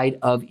inside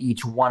of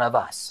each one of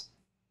us.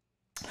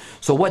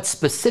 So what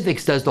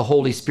specifics does the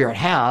Holy Spirit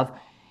have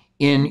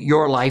in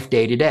your life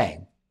day to day?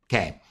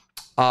 Okay.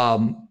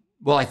 Well,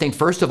 I think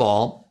first of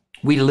all,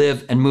 we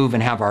live and move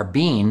and have our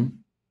being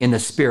in the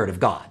Spirit of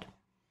God.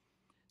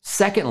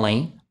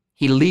 Secondly,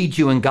 he leads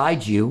you and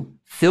guides you,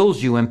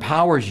 fills you,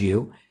 empowers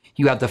you.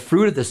 You have the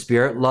fruit of the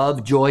Spirit,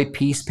 love, joy,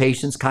 peace,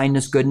 patience,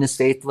 kindness, goodness,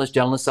 faithfulness,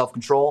 gentleness,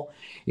 self-control.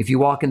 If you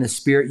walk in the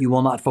Spirit, you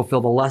will not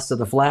fulfill the lusts of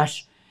the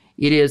flesh.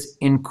 It is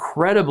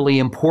incredibly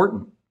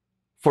important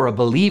for a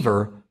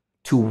believer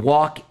to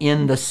walk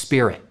in the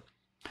Spirit,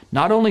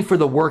 not only for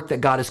the work that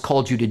God has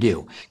called you to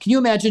do. Can you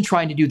imagine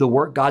trying to do the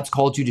work God's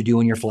called you to do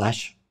in your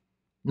flesh?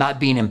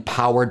 Not being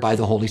empowered by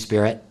the Holy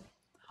Spirit.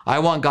 I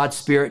want God's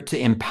Spirit to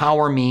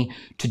empower me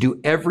to do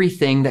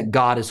everything that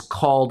God has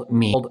called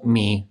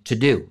me to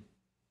do.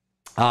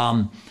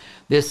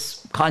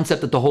 This concept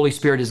that the Holy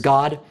Spirit is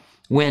God,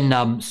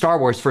 when Star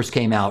Wars first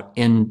came out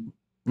in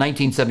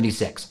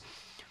 1976,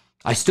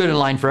 I stood in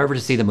line forever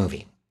to see the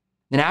movie.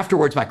 And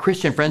afterwards, my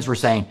Christian friends were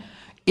saying,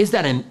 is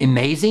that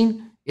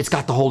amazing? It's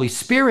got the Holy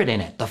Spirit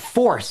in it, the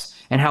force,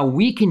 and how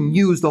we can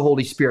use the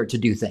Holy Spirit to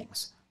do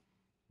things.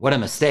 What a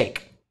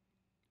mistake.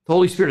 The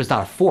Holy Spirit is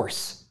not a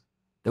force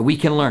that we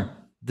can learn.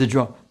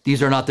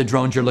 These are not the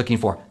drones you're looking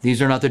for.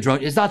 These are not the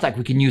drones. It's not like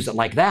we can use it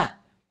like that.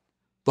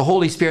 The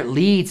Holy Spirit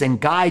leads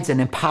and guides and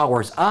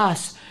empowers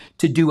us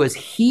to do as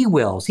he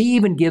wills. He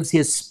even gives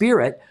his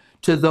Spirit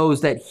to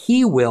those that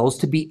he wills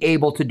to be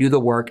able to do the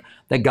work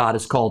that God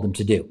has called them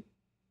to do.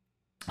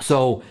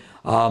 So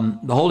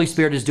the Holy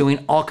Spirit is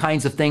doing all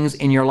kinds of things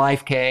in your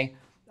life, Kay,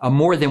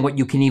 more than what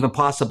you can even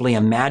possibly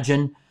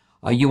imagine.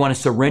 You want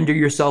to surrender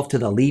yourself to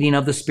the leading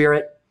of the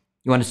Spirit.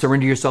 You want to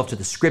surrender yourself to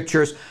the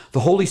Scriptures. The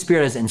Holy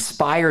Spirit has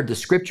inspired the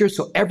Scriptures.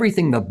 So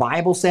everything the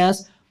Bible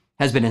says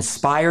has been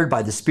inspired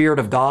by the Spirit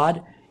of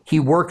God. He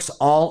works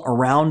all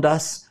around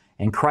us,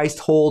 and Christ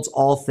holds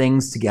all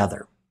things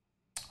together.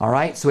 All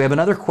right, so we have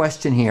another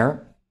question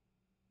here.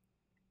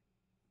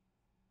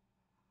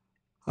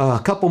 A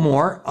couple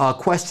more. A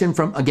question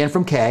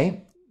from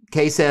Kay.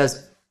 Kay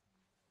says,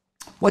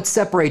 what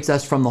separates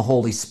us from the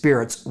Holy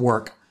Spirit's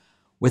work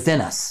within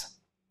us?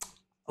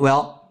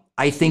 Well,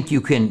 I think you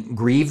can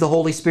grieve the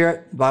Holy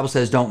Spirit. The Bible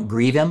says don't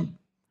grieve him.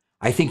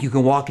 I think you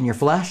can walk in your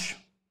flesh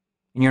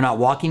and you're not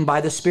walking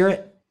by the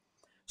Spirit.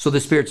 So the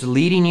Spirit's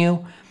leading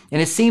you.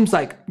 And it seems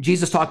like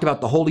Jesus talked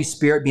about the Holy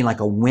Spirit being like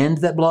a wind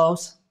that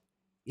blows.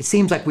 It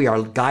seems like we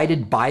are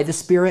guided by the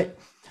Spirit.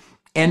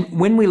 And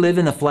when we live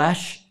in the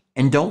flesh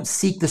and don't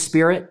seek the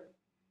Spirit,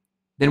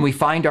 then we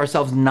find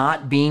ourselves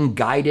not being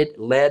guided,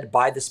 led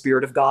by the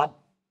Spirit of God.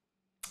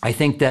 I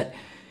think that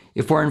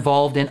if we're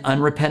involved in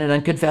unrepentant,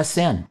 unconfessed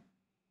sin,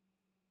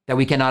 that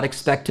we cannot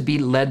expect to be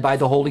led by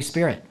the Holy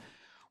Spirit.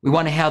 We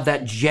want to have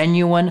that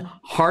genuine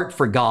heart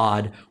for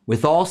God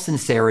with all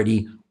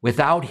sincerity,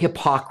 without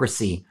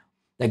hypocrisy,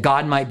 that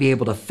God might be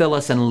able to fill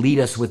us and lead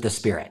us with the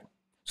Spirit.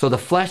 So the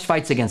flesh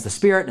fights against the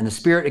Spirit and the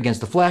Spirit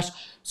against the flesh,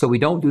 so we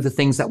don't do the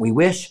things that we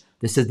wish.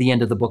 This is the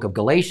end of the book of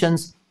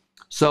Galatians.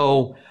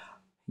 So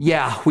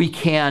yeah, we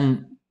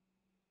can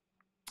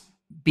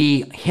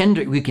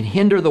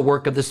hinder the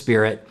work of the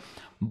Spirit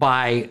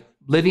by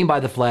living by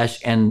the flesh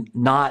and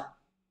not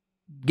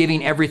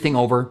giving everything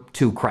over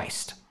to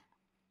Christ.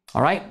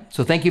 All right,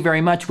 so thank you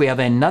very much. We have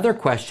another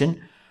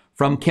question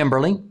from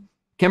Kimberly.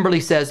 Kimberly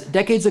says,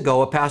 decades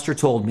ago, a pastor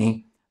told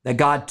me that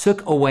God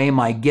took away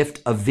my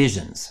gift of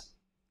visions.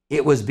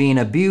 It was being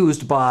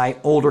abused by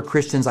older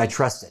Christians I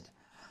trusted.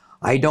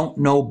 I didn't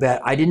know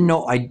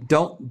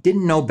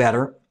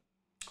better.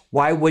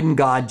 Why wouldn't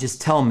God just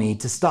tell me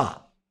to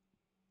stop?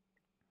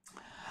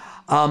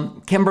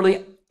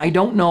 Kimberly, I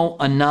don't know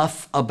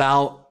enough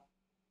about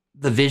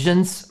the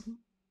visions.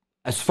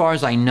 As far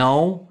as I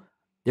know,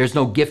 there's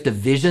no gift of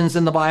visions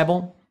in the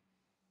Bible.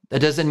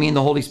 That doesn't mean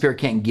the Holy Spirit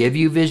can't give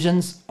you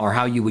visions or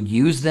how you would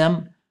use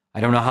them. I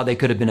don't know how they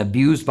could have been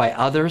abused by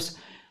others.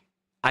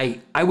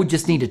 I would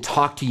just need to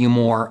talk to you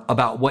more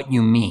about what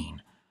you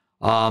mean,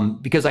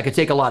 because I could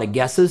take a lot of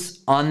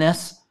guesses on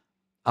this.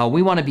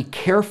 We want to be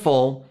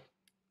careful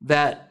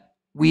that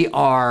we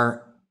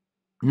are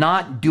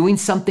not doing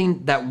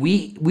something that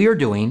we are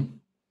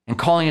doing and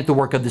calling it the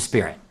work of the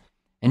Spirit.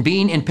 And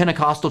being in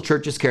Pentecostal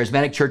churches,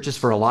 charismatic churches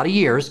for a lot of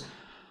years,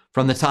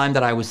 from the time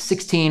that I was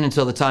 16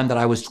 until the time that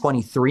I was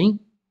 23,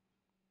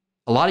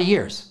 a lot of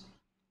years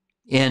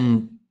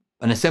in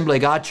an Assembly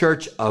of God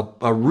church,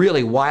 a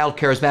really wild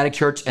charismatic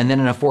church, and then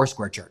in a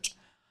Foursquare church.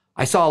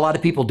 I saw a lot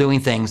of people doing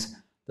things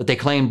that they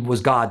claimed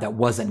was God that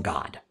wasn't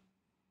God.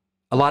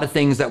 A lot of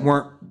things that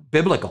weren't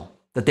biblical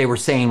that they were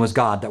saying was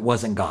God that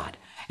wasn't God,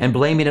 and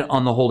blaming it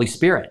on the Holy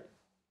Spirit.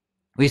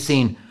 We've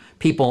seen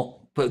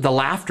people, the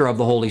laughter of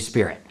the Holy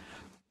Spirit,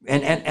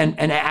 and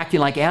acting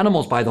like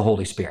animals by the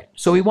Holy Spirit.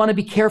 So we want to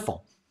be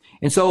careful.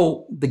 And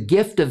so the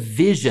gift of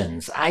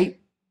visions, I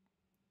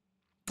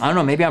don't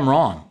know, maybe I'm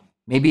wrong.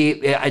 Maybe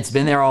it's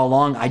been there all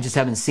along. I just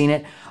haven't seen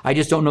it. I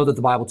just don't know that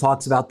the Bible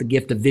talks about the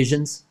gift of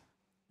visions.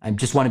 I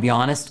just want to be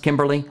honest,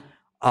 Kimberly.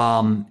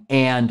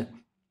 And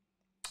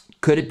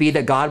could it be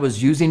that God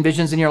was using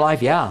visions in your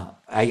life? Yeah,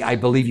 I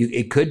believe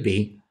it could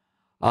be.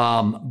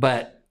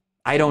 But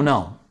I don't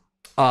know.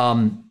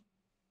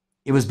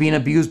 It was being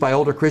abused by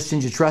older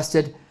Christians you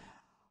trusted.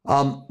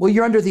 Well,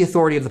 you're under the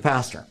authority of the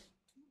pastor,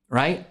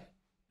 right?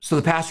 So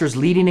the pastor is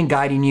leading and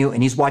guiding you,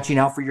 and he's watching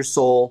out for your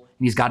soul,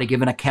 and he's got to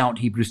give an account,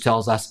 Hebrews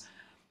tells us.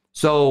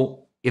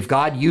 So if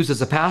God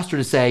uses a pastor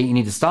to say you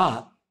need to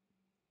stop,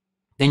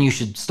 then you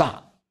should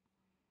stop.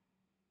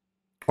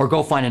 Or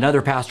go find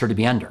another pastor to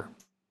be under.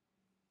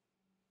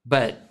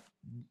 But,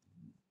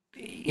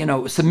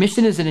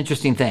 submission is an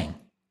interesting thing.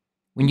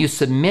 When you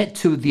submit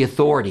to the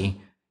authority,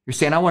 you're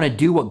saying, I want to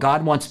do what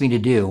God wants me to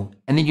do.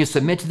 And then you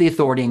submit to the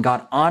authority, and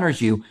God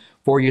honors you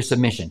for your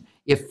submission.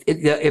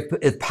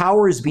 If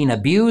power is being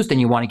abused and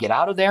you want to get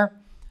out of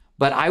there,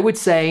 but I would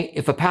say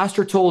if a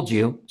pastor told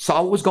you,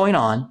 saw what was going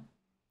on,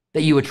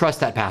 that you would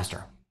trust that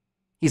pastor.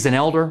 He's an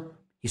elder.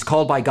 He's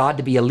called by God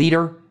to be a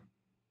leader.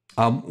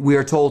 We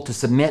are told to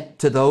submit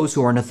to those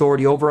who are in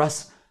authority over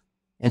us.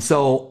 And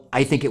so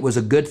I think it was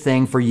a good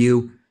thing for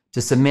you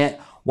to submit.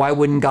 Why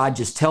wouldn't God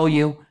just tell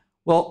you?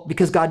 Well,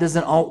 because God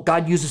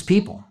uses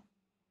people.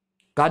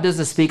 God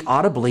doesn't speak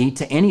audibly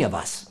to any of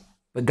us,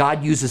 but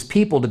God uses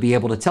people to be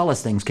able to tell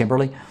us things,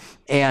 Kimberly.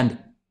 And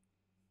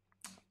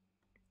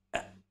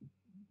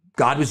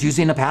God was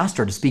using a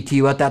pastor to speak to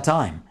you at that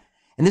time.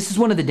 And this is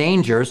one of the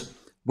dangers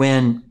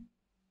when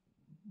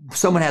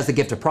someone has the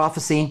gift of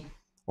prophecy,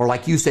 or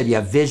like you said, you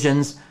have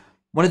visions.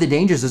 One of the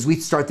dangers is we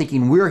start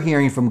thinking we're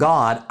hearing from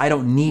God. I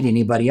don't need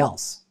anybody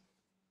else.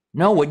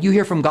 No, what you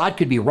hear from God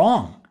could be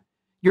wrong.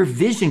 Your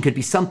vision could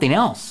be something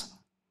else.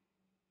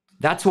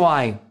 That's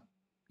why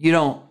you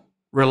don't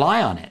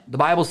rely on it. The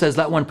Bible says,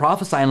 let one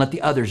prophesy and let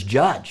the others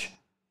judge.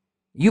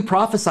 You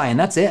prophesy and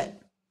that's it.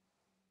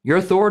 Your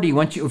authority,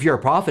 if you're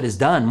a prophet, is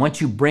done once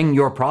you bring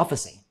your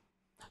prophecy.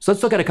 So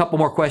let's look at a couple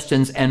more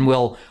questions, and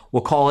we'll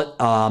call it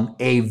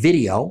a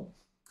video.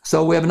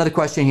 So we have another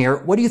question here.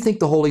 What do you think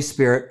the Holy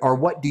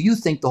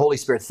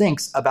Spirit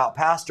thinks about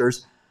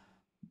pastors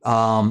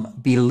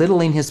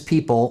belittling his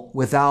people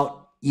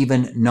without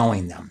even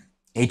knowing them?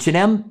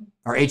 H&M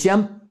or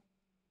HM?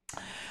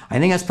 I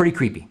think that's pretty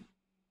creepy.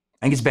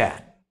 I think it's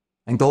bad.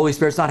 I think the Holy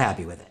Spirit's not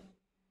happy with it.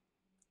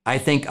 I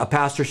think a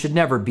pastor should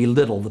never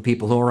belittle the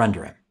people who are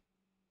under him.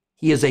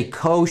 He is a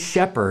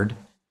co-shepherd.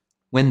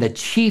 When the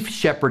chief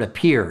shepherd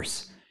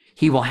appears,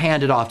 he will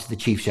hand it off to the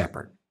chief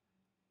shepherd.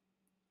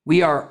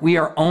 We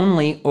are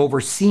only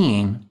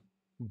overseeing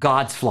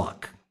God's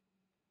flock.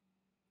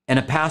 And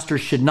a pastor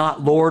should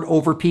not lord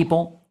over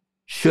people,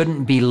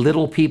 shouldn't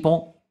belittle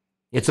people.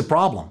 It's a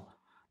problem.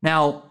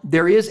 Now,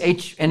 there is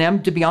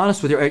H&M, to be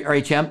honest with you, or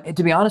HM,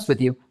 to be honest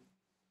with you,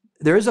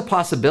 there is a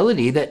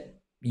possibility that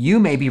you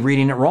may be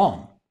reading it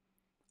wrong.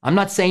 I'm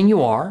not saying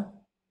you are,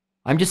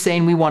 I'm just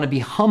saying we want to be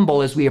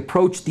humble as we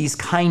approach these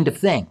kind of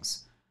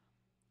things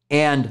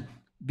and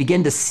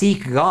begin to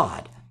seek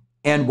God.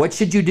 And what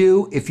should you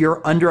do if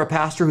you're under a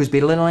pastor who's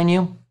belittling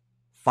you?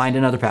 Find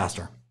another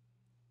pastor.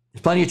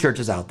 There's plenty of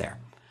churches out there.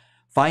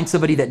 Find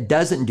somebody that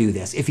doesn't do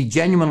this. If he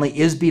genuinely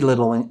is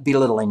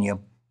belittling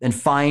you, then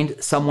find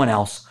someone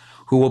else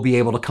who will be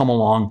able to come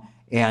along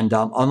and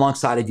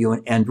alongside of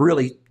you and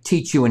really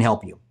teach you and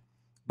help you.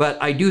 But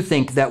I do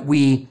think that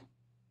we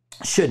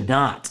should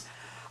not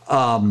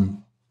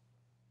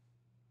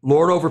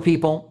lord over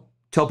people,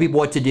 tell people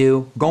what to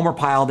do, Gomer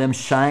pile them,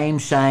 shame,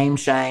 shame,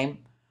 shame.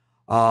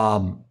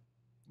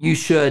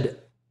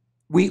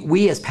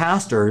 We as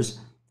pastors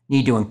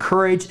need to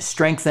encourage,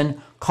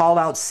 strengthen, call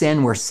out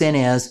sin where sin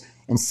is.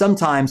 And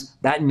sometimes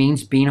that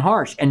means being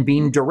harsh and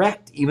being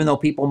direct, even though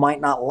people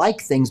might not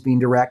like things being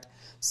direct.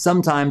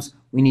 Sometimes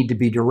we need to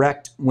be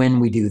direct when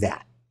we do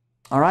that.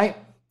 All right.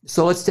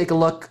 So let's take a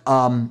look.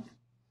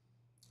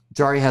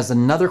 Jari has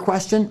another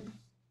question.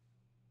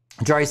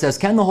 Jari says,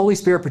 can the Holy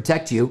Spirit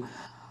protect you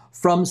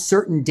from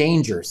certain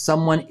dangers?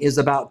 Someone is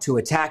about to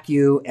attack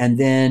you and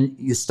then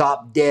you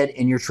stop dead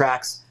in your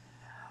tracks.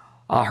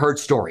 Heard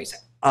stories.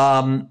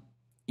 Yeah,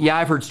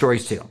 I've heard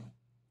stories too.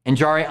 And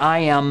Jari,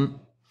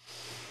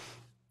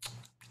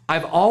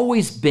 I've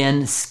always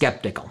been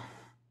skeptical.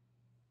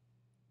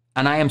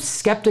 And I am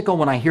skeptical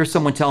when I hear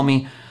someone tell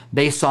me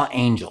they saw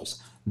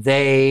angels.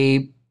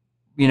 They,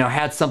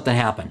 had something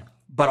happen.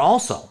 But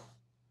also,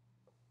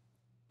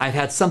 I've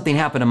had something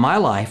happen in my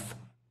life,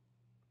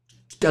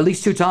 at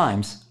least 2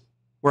 times,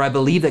 where I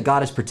believe that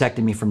God has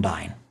protected me from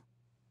dying.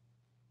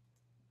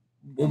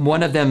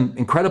 One of them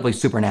incredibly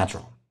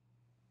supernatural.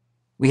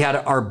 We had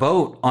our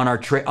boat on our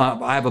trip.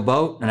 I have a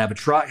boat and I have a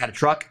truck,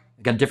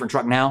 I got a different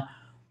truck now.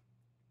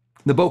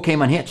 The boat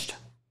came unhitched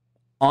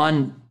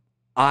on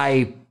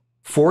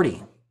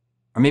I-40,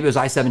 or maybe it was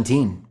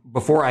I-17,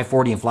 before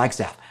I-40 in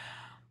Flagstaff.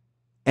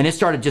 And it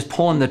started just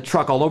pulling the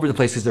truck all over the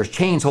place because there's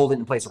chains holding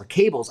it in place, or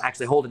cables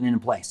actually holding it in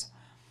place.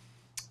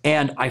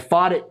 And I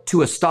fought it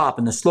to a stop,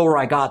 and the slower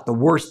I got, the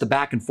worse the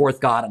back and forth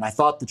got, and I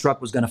thought the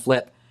truck was going to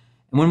flip.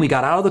 And when we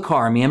got out of the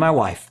car, me and my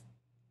wife's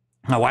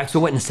a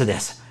witness to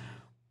this,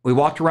 we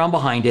walked around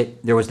behind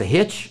it. There was the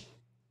hitch.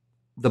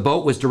 The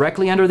boat was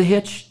directly under the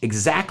hitch,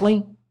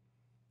 exactly.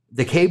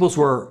 The cables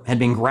had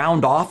been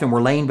ground off and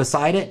were laying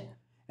beside it,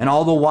 and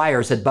all the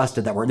wires had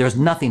busted there was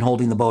nothing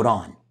holding the boat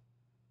on.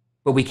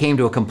 But we came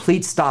to a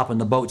complete stop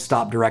and the boat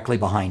stopped directly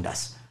behind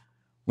us.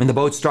 When the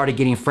boat started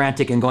getting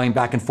frantic and going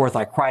back and forth,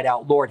 I cried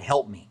out, Lord,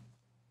 help me.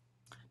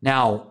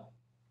 Now,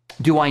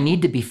 do I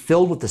need to be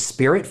filled with the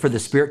Spirit for the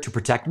Spirit to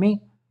protect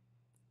me?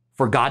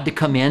 For God to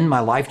come in my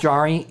life,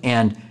 Jari,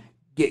 and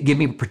give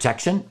me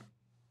protection?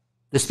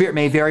 The Spirit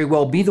may very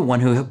well be the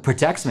one who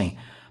protects me.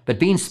 But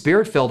being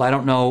Spirit-filled, I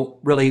don't know,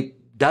 really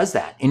does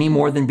that any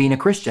more than being a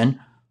Christian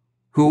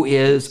who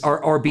is,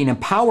 or being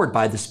empowered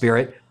by the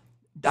Spirit.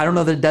 I don't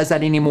know that it does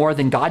that any more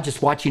than God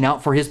just watching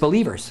out for his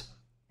believers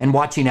and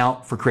watching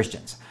out for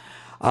Christians.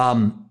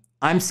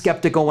 I'm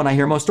skeptical when I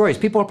hear most stories.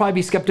 People will probably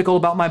be skeptical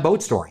about my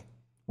boat story,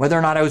 whether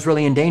or not I was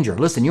really in danger.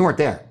 Listen, you weren't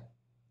there.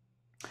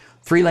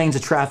 3 lanes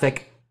of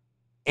traffic,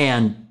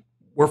 and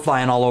we're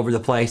flying all over the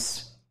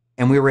place,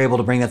 and we were able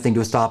to bring that thing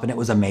to a stop, and it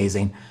was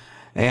amazing.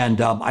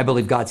 And I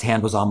believe God's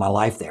hand was on my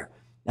life there.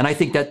 And I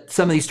think that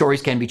some of these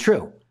stories can be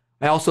true.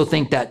 I also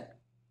think that,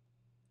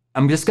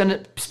 I'm just going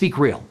to speak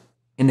real.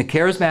 In the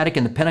charismatic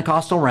and the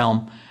Pentecostal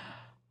realm,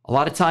 a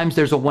lot of times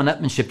there's a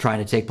one-upmanship trying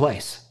to take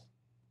place.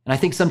 And I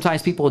think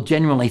sometimes people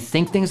genuinely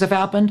think things have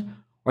happened,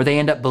 or they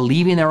end up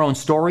believing their own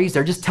stories.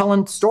 They're just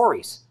telling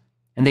stories,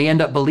 and they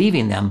end up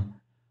believing them,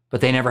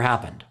 but they never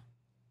happened.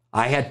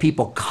 I had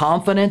people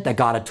confident that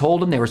God had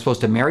told them they were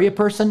supposed to marry a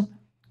person.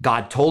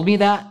 God told me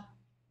that.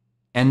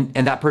 And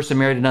that person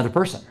married another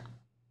person.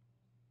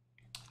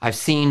 I've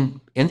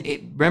seen,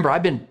 remember,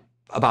 I've been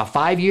about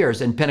 5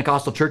 years in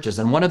Pentecostal churches,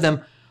 and one of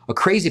them, a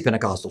crazy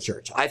Pentecostal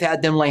church. I've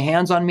had them lay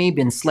hands on me,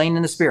 been slain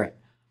in the Spirit.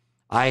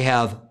 I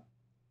have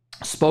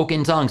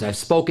spoken tongues. I've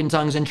spoken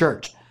tongues in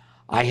church.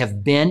 I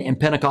have been in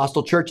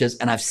Pentecostal churches,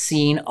 and I've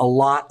seen a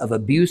lot of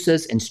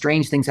abuses and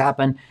strange things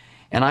happen.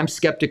 And I'm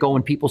skeptical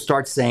when people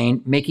start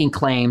making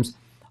claims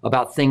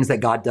about things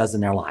that God does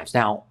in their lives.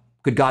 Now,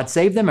 could God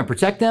save them and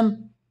protect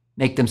them?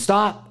 Make them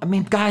stop? I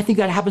mean, God, I think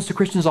that happens to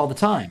Christians all the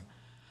time.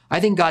 I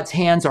think God's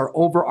hands are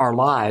over our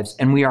lives,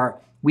 and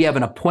we have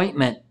an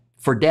appointment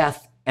for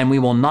death, and we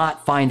will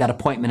not find that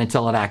appointment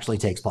until it actually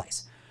takes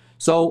place.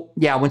 So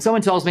yeah, when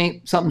someone tells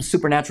me something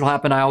supernatural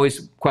happened, I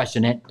always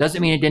question it.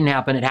 Doesn't mean it didn't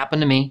happen. It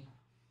happened to me.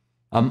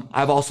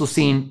 I've also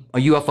seen a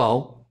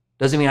UFO.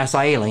 Doesn't mean I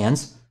saw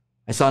aliens.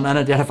 I saw an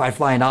unidentified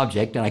flying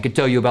object, and I could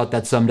tell you about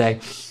that someday.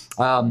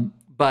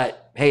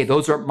 But hey,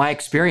 those are my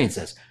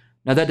experiences.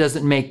 Now, that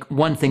doesn't make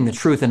one thing the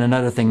truth and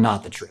another thing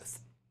not the truth.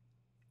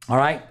 All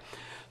right?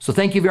 So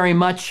thank you very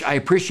much. I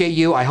appreciate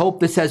you. I hope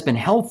this has been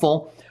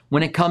helpful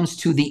when it comes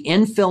to the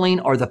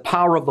infilling or the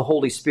power of the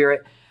Holy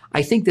Spirit.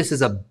 I think this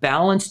is a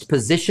balanced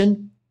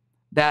position,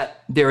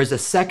 that there is a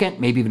second,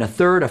 maybe even a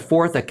third, a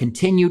fourth, a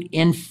continued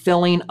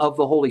infilling of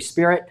the Holy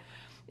Spirit.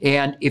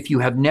 And if you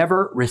have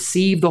never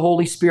received the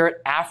Holy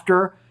Spirit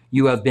after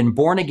you have been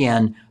born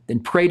again, then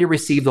pray to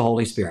receive the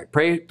Holy Spirit.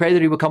 Pray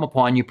that he will come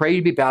upon you. Pray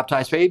to be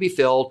baptized. Pray to be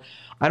filled.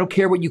 I don't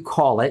care what you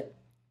call it.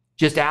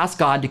 Just ask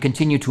God to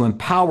continue to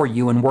empower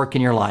you and work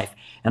in your life.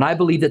 And I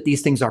believe that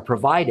these things are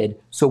provided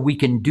so we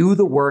can do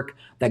the work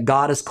that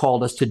God has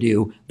called us to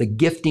do, the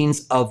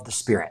giftings of the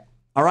Spirit.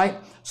 All right?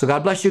 So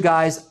God bless you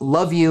guys.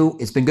 Love you.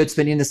 It's been good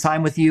spending this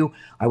time with you.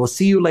 I will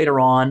see you later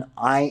on.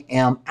 I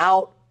am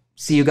out.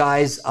 See you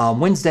guys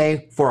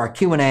Wednesday for our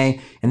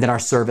Q&A and then our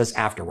service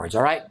afterwards.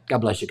 All right? God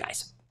bless you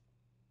guys.